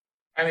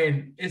 I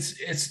mean,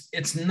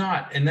 it's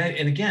not, and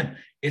again,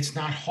 it's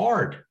not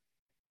hard.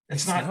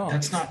 That's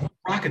not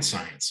rocket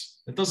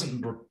science. It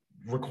doesn't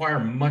require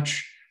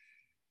much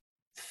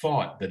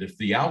thought that if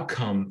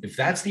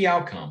that's the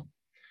outcome,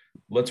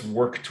 let's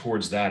work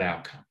towards that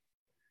outcome.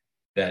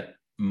 That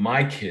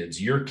my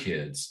kids, your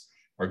kids,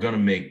 are going to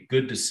make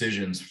good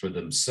decisions for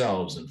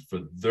themselves and for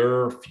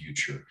their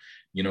future.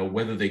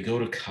 Whether they go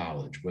to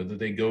college, whether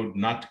they go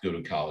not to go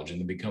to college and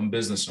they become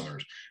business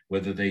owners,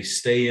 whether they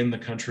stay in the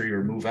country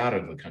or move out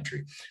of the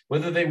country,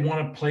 whether they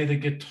want to play the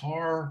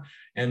guitar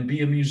and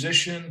be a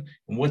musician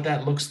and what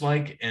that looks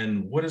like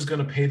and what is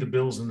going to pay the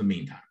bills in the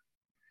meantime.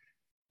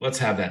 Let's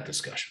have that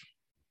discussion.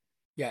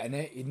 Yeah,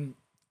 and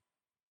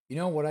you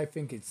know what I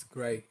think it's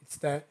great? It's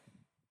that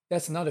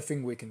that's another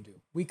thing we can do.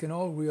 We can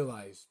all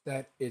realize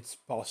that it's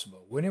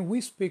possible. When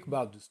we speak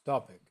about this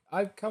topic,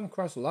 I've come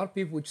across a lot of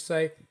people which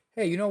say,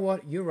 hey, you know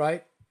what? You're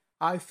right.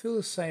 I feel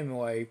the same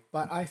way,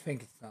 but I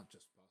think it's not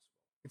just possible.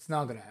 It's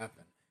not going to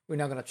happen. We're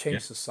not going to Yeah.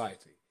 change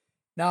society.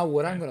 Now,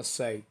 what I'm Right. going to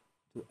say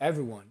to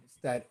everyone is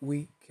that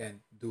we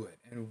can do it.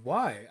 And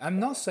why? I'm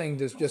not saying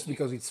this just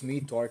because it's me,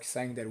 Torque,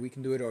 saying that we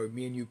can do it, or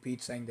me and you,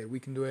 Pete, saying that we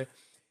can do it.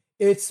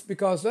 It's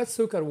because let's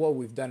look at what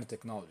we've done in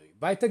technology.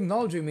 By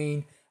technology, I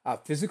mean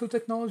physical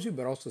technology,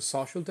 but also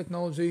social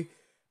technology.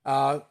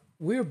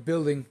 We're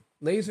building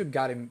laser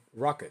guiding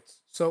rockets.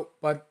 So,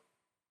 but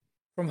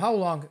from how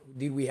long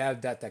did we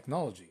have that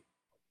technology?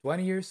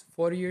 20 years,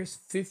 40 years,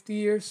 50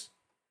 years?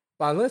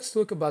 But let's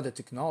talk about the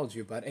technology,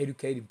 about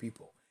educating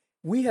people.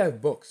 We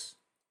have books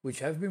which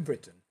have been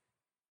written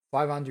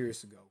 500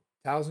 years ago,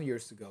 1,000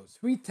 years ago,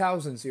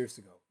 3,000 years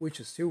ago, which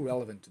is still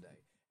relevant today.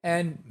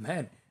 And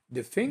man,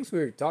 the things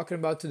we're talking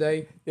about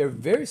today, they're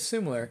very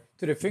similar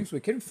to the things we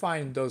can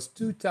find in those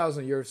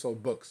 2,000 years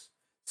old books.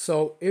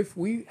 So if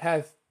we've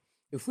had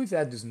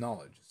this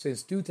knowledge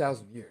since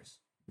 2,000 years,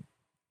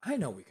 I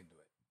know we can do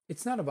it.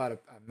 It's not about a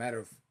matter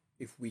of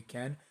if we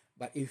can,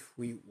 but if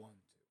we want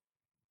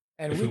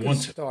to. And If we we can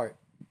want to. start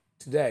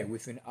today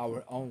within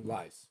our own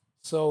lives.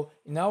 So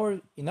in our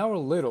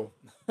little,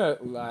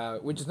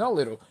 which is not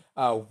little,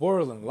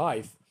 world and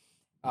life,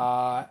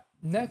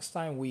 next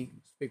time we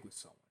speak with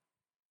someone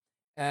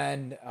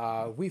and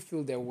we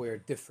feel that we're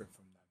different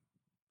from them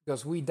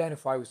because we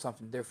identify with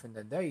something different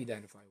than they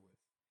identify with,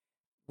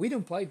 we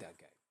don't play that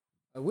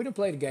game. We don't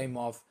play the game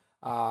of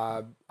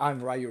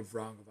I'm right, you're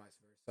wrong, or vice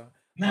versa. Uh,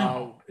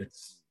 No,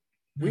 it's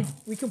we no.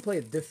 we can play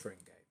a different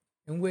game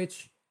in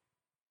which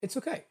it's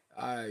okay.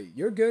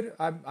 You're good.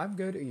 I'm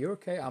good. You're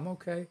okay. I'm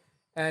okay.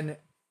 And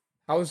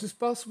how is this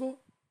possible?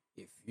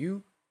 If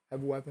you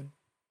have a weapon,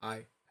 I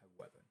have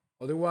a weapon.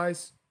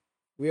 Otherwise,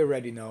 we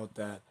already know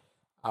that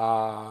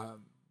uh,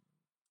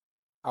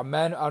 a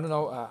man. I don't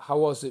know how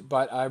was it,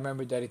 but I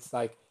remember that it's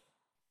like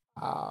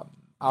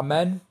a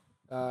man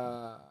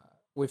uh,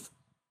 with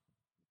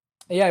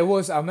yeah, it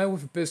was a man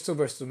with a pistol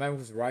versus a man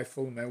with a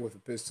rifle. A man with a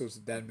pistol is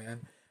a dead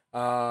man.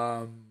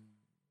 Um,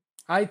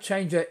 I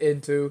change it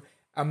into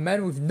a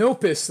man with no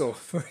pistol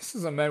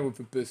versus a man with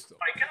a pistol.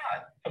 My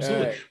God, Uh,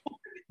 absolutely.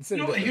 it's a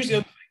Here's difference. the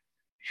other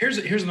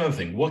thing. Here's another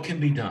thing. What can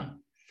be done?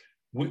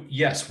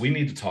 Yes, we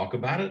need to talk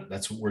about it.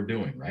 That's what we're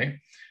doing, right?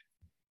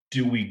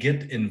 Do we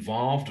get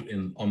involved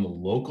in on the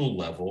local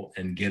level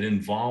and get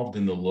involved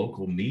in the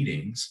local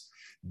meetings?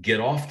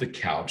 Get off the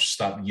couch,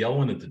 stop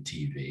yelling at the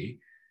TV,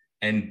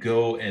 and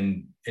go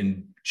and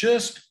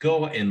just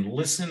go and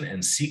listen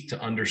and seek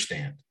to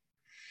understand.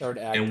 Start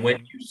And when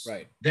acting. you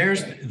Right. there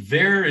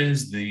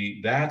is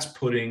the that's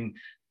putting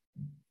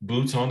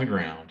boots on the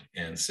ground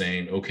and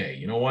saying, okay,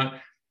 you know what?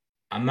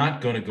 I'm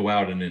not going to go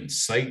out and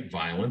incite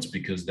violence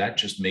because that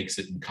just makes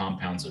it and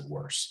compounds it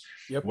worse.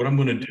 Yep. What I'm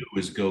going to do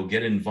is go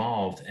get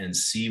involved and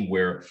see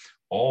where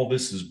all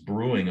this is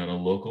brewing on a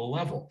local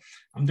level.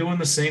 I'm doing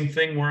the same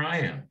thing where I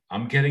am.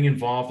 I'm getting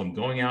involved. I'm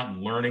going out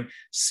and learning,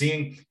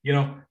 seeing,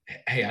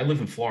 hey, I live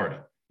in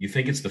Florida. You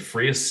think it's the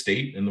freest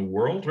state in the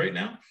world right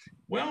now?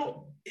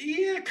 Well,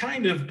 yeah,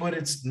 kind of, but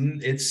it's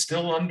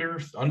still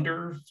under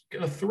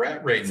a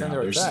threat right It's now.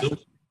 under There's attack. still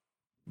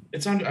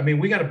it's under, I mean,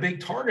 we got a big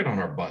target on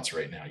our butts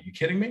right now. You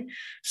kidding me?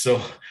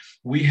 So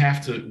we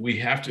have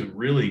to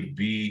really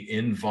be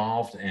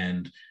involved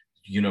and,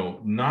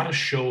 not a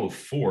show of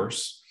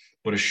force,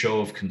 but a show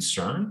of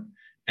concern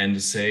and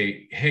to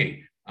say,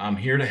 hey, I'm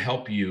here to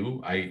help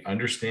you. I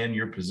understand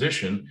your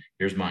position.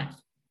 Here's mine.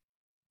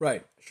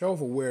 Right. Show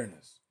of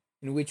awareness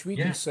in which we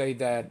can Yeah, say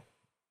that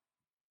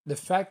the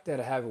fact that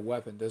I have a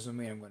weapon doesn't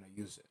mean I'm going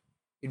to use it.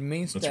 It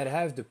means that's that I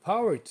have the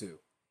power to.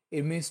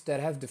 It means that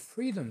I have the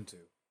freedom to.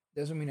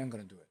 Doesn't mean I'm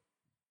going to do it.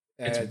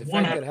 it's The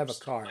fact that I 100% have a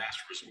car. last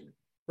resort.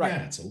 Right.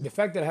 Yeah, it's a The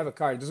fact that I have a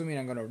car doesn't mean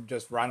I'm gonna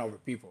just run over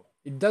people.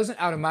 It doesn't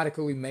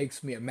automatically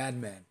makes me a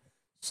madman.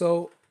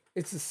 So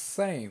it's the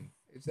same.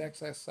 It's the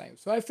exact same.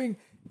 So I think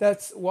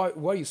that's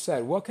what you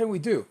said. What can we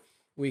do?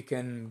 We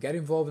can get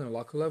involved in a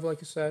local level, like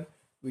you said.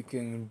 We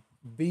can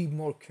be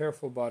more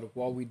careful about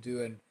what we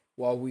do and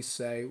what we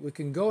say. We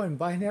can go and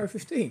buy an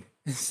AR-15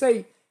 and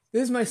say,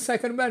 "This is my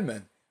Second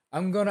Amendment.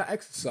 I'm gonna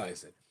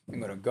exercise it. I'm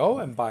gonna go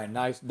and buy a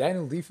nice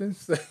Daniel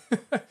Defense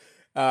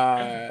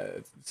uh,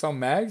 some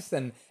mags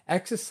and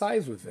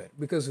exercise with it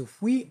because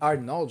if we are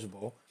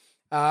knowledgeable,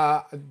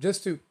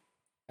 just to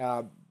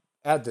uh,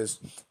 add this.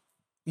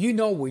 You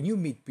know, when you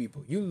meet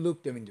people, you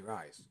look them in their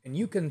eyes, and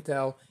you can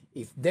tell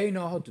if they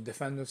know how to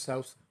defend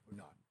themselves or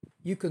not.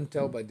 You can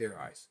tell by their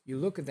eyes. You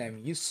look at them,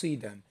 you see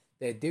them,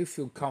 that they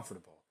feel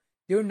comfortable.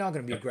 They're not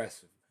going to be Yep.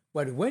 aggressive.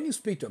 But when you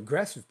speak to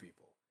aggressive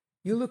people,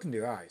 you look in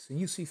their eyes and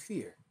you see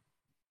fear.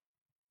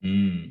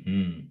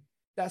 Hmm.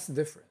 That's the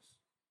difference.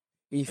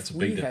 That's If a big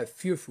we difference. have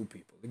fearful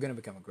people, they're going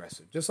to become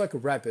aggressive, just like a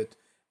rabbit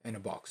in a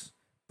box.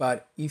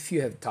 But if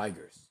you have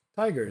tigers,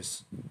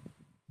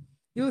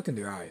 you look in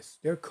their eyes,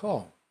 they're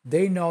calm.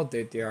 They know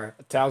that they are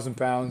 1,000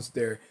 pounds.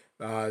 They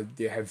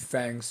have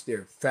fangs.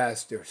 They're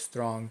fast. They're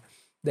strong.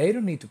 They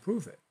don't need to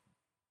prove it.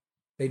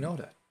 They know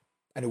that,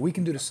 and we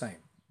can do the same.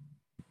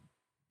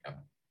 Yep.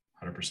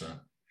 100%.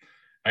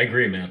 I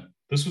agree, man.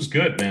 This was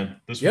good,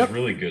 man. This was Yep.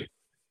 really good.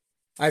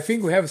 I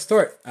think we have a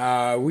start.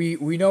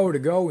 We know where to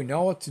go. We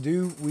know what to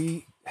do.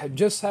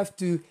 Just have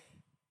to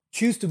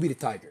choose to be the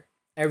tiger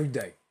every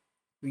day.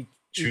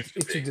 Choose to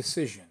It's a be.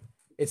 decision.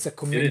 It's a It is.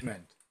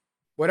 commitment.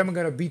 What am I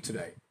gonna be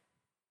today?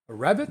 A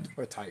rabbit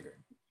or a tiger?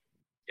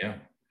 Yeah.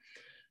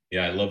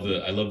 Yeah. I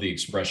love the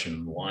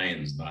expression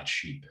lions, not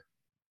sheep.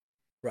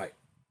 Right.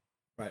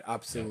 Right. Yeah.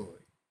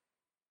 Absolutely.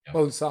 Yeah.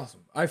 Well, it's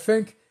awesome. I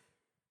think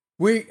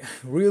we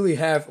really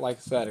have, like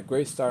I said, a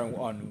great start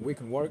on we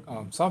can work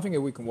something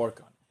that we can work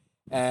on.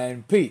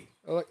 And Pete,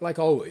 like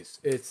always,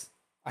 it's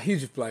a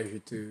huge pleasure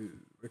to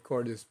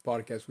record this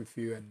podcast with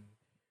you. And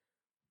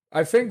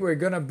I think we're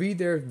gonna be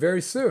there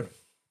very soon.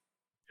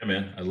 Yeah,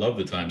 man. I love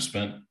the time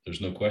spent. There's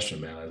no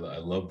question, man. I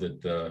love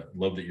that.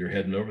 Love that you're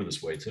heading over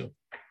this way too.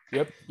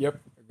 Yep,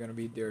 yep. We're gonna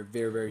be there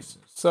very, very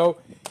soon.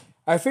 So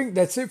I think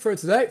that's it for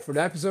today, for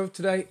the episode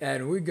today,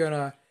 and we're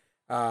gonna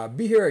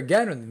be here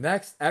again on the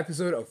next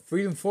episode of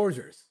Freedom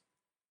Forgers.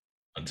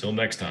 Until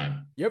next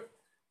time, Yep.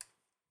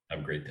 have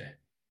a great day.